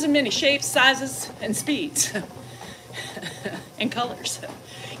 It comes in many shapes, sizes, and speeds, and colors.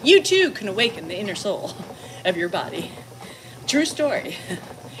 You too can awaken the inner soul of your body. True story.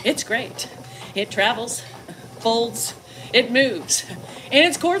 It's great. It travels, folds, It moves. And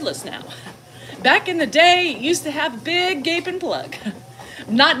it's cordless now. Back in the day, it used to have a big gaping plug.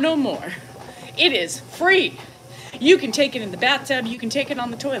 Not no more. It is free. You can take it in the bathtub. You can take it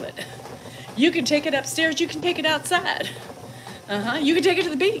on the toilet. You can take it upstairs. You can take it outside. You can take it to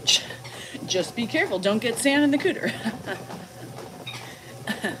the beach. Just be careful. Don't get sand in the cooter.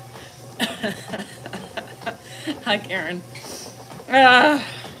 Hi, Karen.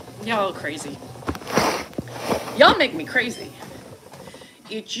 Y'all crazy. Y'all make me crazy.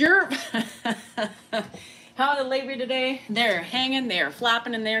 It's your... How are the labia today? They're hanging, they're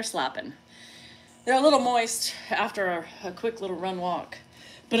flapping, and they're slapping. They're a little moist after a quick little run walk.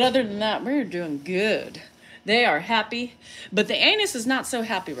 But other than that, we're doing good. They are happy, but the anus is not so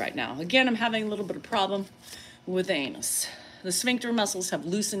happy right now. Again, I'm having a little bit of problem with the anus. The sphincter muscles have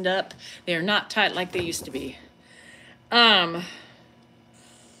loosened up. They are not tight like they used to be. Anyhow.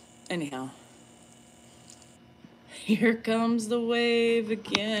 Here comes the wave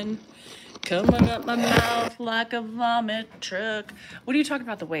again, coming up my mouth like a vomit truck. What are you talking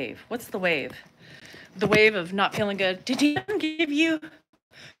about, the wave? What's the wave? The wave of not feeling good. Did he give you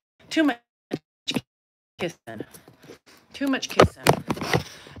too much kissing? Too much kissing.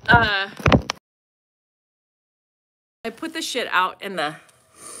 I put the shit out in the...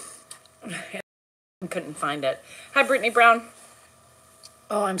 I couldn't find it. Hi, Brittany Brown.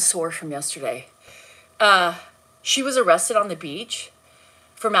 Oh, I'm sore from yesterday. She was arrested on the beach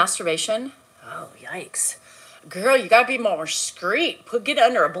for masturbation. Oh, yikes. Girl, you gotta be more discreet. Get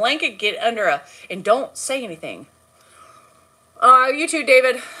under a blanket, and don't say anything. You too,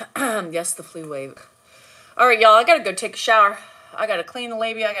 David. Yes, the flu wave. All right, y'all, I gotta go take a shower. I gotta clean the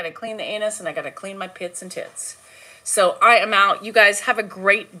labia, I gotta clean the anus, and I gotta clean my pits and tits. So I am out. You guys have a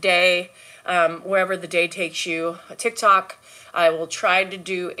great day, wherever the day takes you. TikTok, I will try to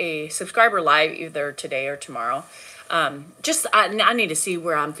do a subscriber live either today or tomorrow. I need to see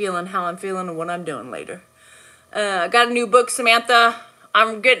where I'm feeling, how I'm feeling, and what I'm doing later. I got a new book, Samantha.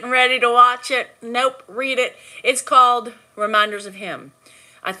 I'm getting ready to watch it. Nope, read it. It's called Reminders of Him,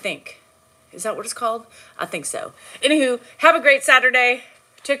 I think. Is that what it's called? I think so. Anywho, have a great Saturday.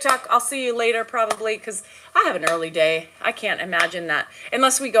 TikTok, I'll see you later probably, because I have an early day. I can't imagine that.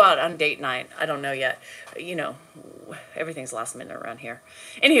 Unless we go out on date night. I don't know yet. You know, everything's last minute around here.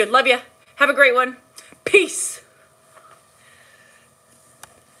 Anywho, love ya. Have a great one. Peace.